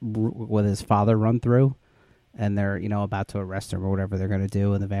with his father run through, and they're about to arrest him or whatever they're going to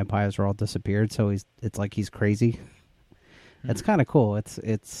do, and the vampires are all disappeared. So it's like he's crazy. It's kind of cool.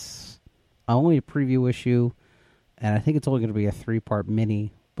 It's only a preview issue, and I think it's only going to be a 3-part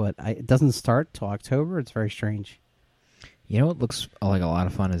mini, but it doesn't start till October. It's very strange. You know what looks like a lot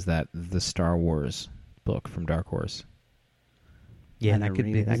of fun is that the Star Wars book from Dark Horse. Yeah, And that they're could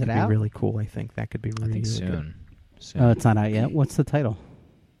be reading- that is could it be out? really cool. I think that could be I really, think really good. soon. Oh, it's not out yet. What's the title?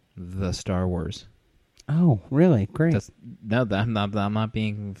 The Star Wars. Oh, really? Great. I'm not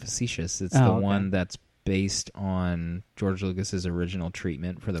being facetious. It's Oh, the okay. one that's based on George Lucas's original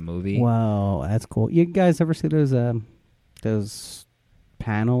treatment for the movie. Wow, that's cool. You guys ever see those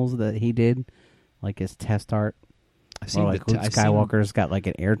panels that he did, like his test art? I've Where, like Luke Skywalker's got like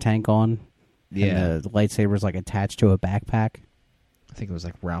an air tank on, Yeah, and the lightsaber's like attached to a backpack. I think it was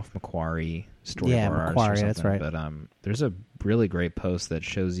like Ralph McQuarrie story Yeah, bar artist or McQuarrie, something. that's right. But there's a really great post that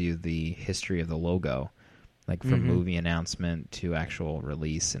shows you the history of the logo, like from movie announcement to actual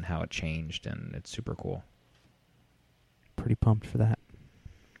release and how it changed, and it's super cool. Pretty pumped for that.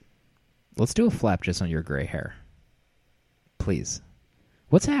 Let's do a flap just on your gray hair, please.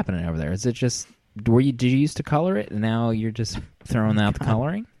 What's happening over there? Is it just did you used to color it and now you're just throwing out the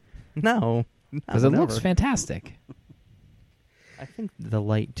coloring? No, Because it looks never. fantastic. I think the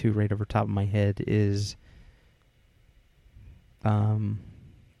light too, right over top of my head, is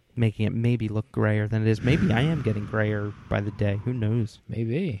making it maybe look grayer than it is. Maybe I am getting grayer by the day. Who knows?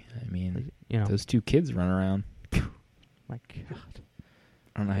 Maybe. I mean, You know, those two kids run around. my God.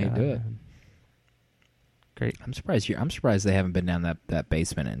 I don't know how you do it. man. Great. I'm surprised they haven't been down that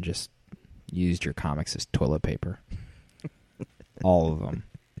basement and just used your comics as toilet paper. All of them.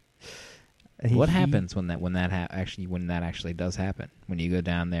 What happens when that actually does happen? When you go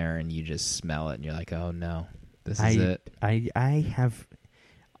down there and you just smell it and you're like, oh no, this is it. I have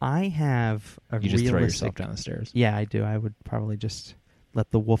a You just throw yourself realistic. down the stairs. Yeah, I do. I would probably just let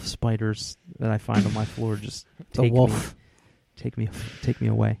the wolf spiders that I find on my floor just The wolf. take me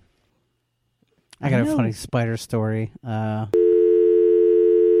away. I got know. a funny spider story.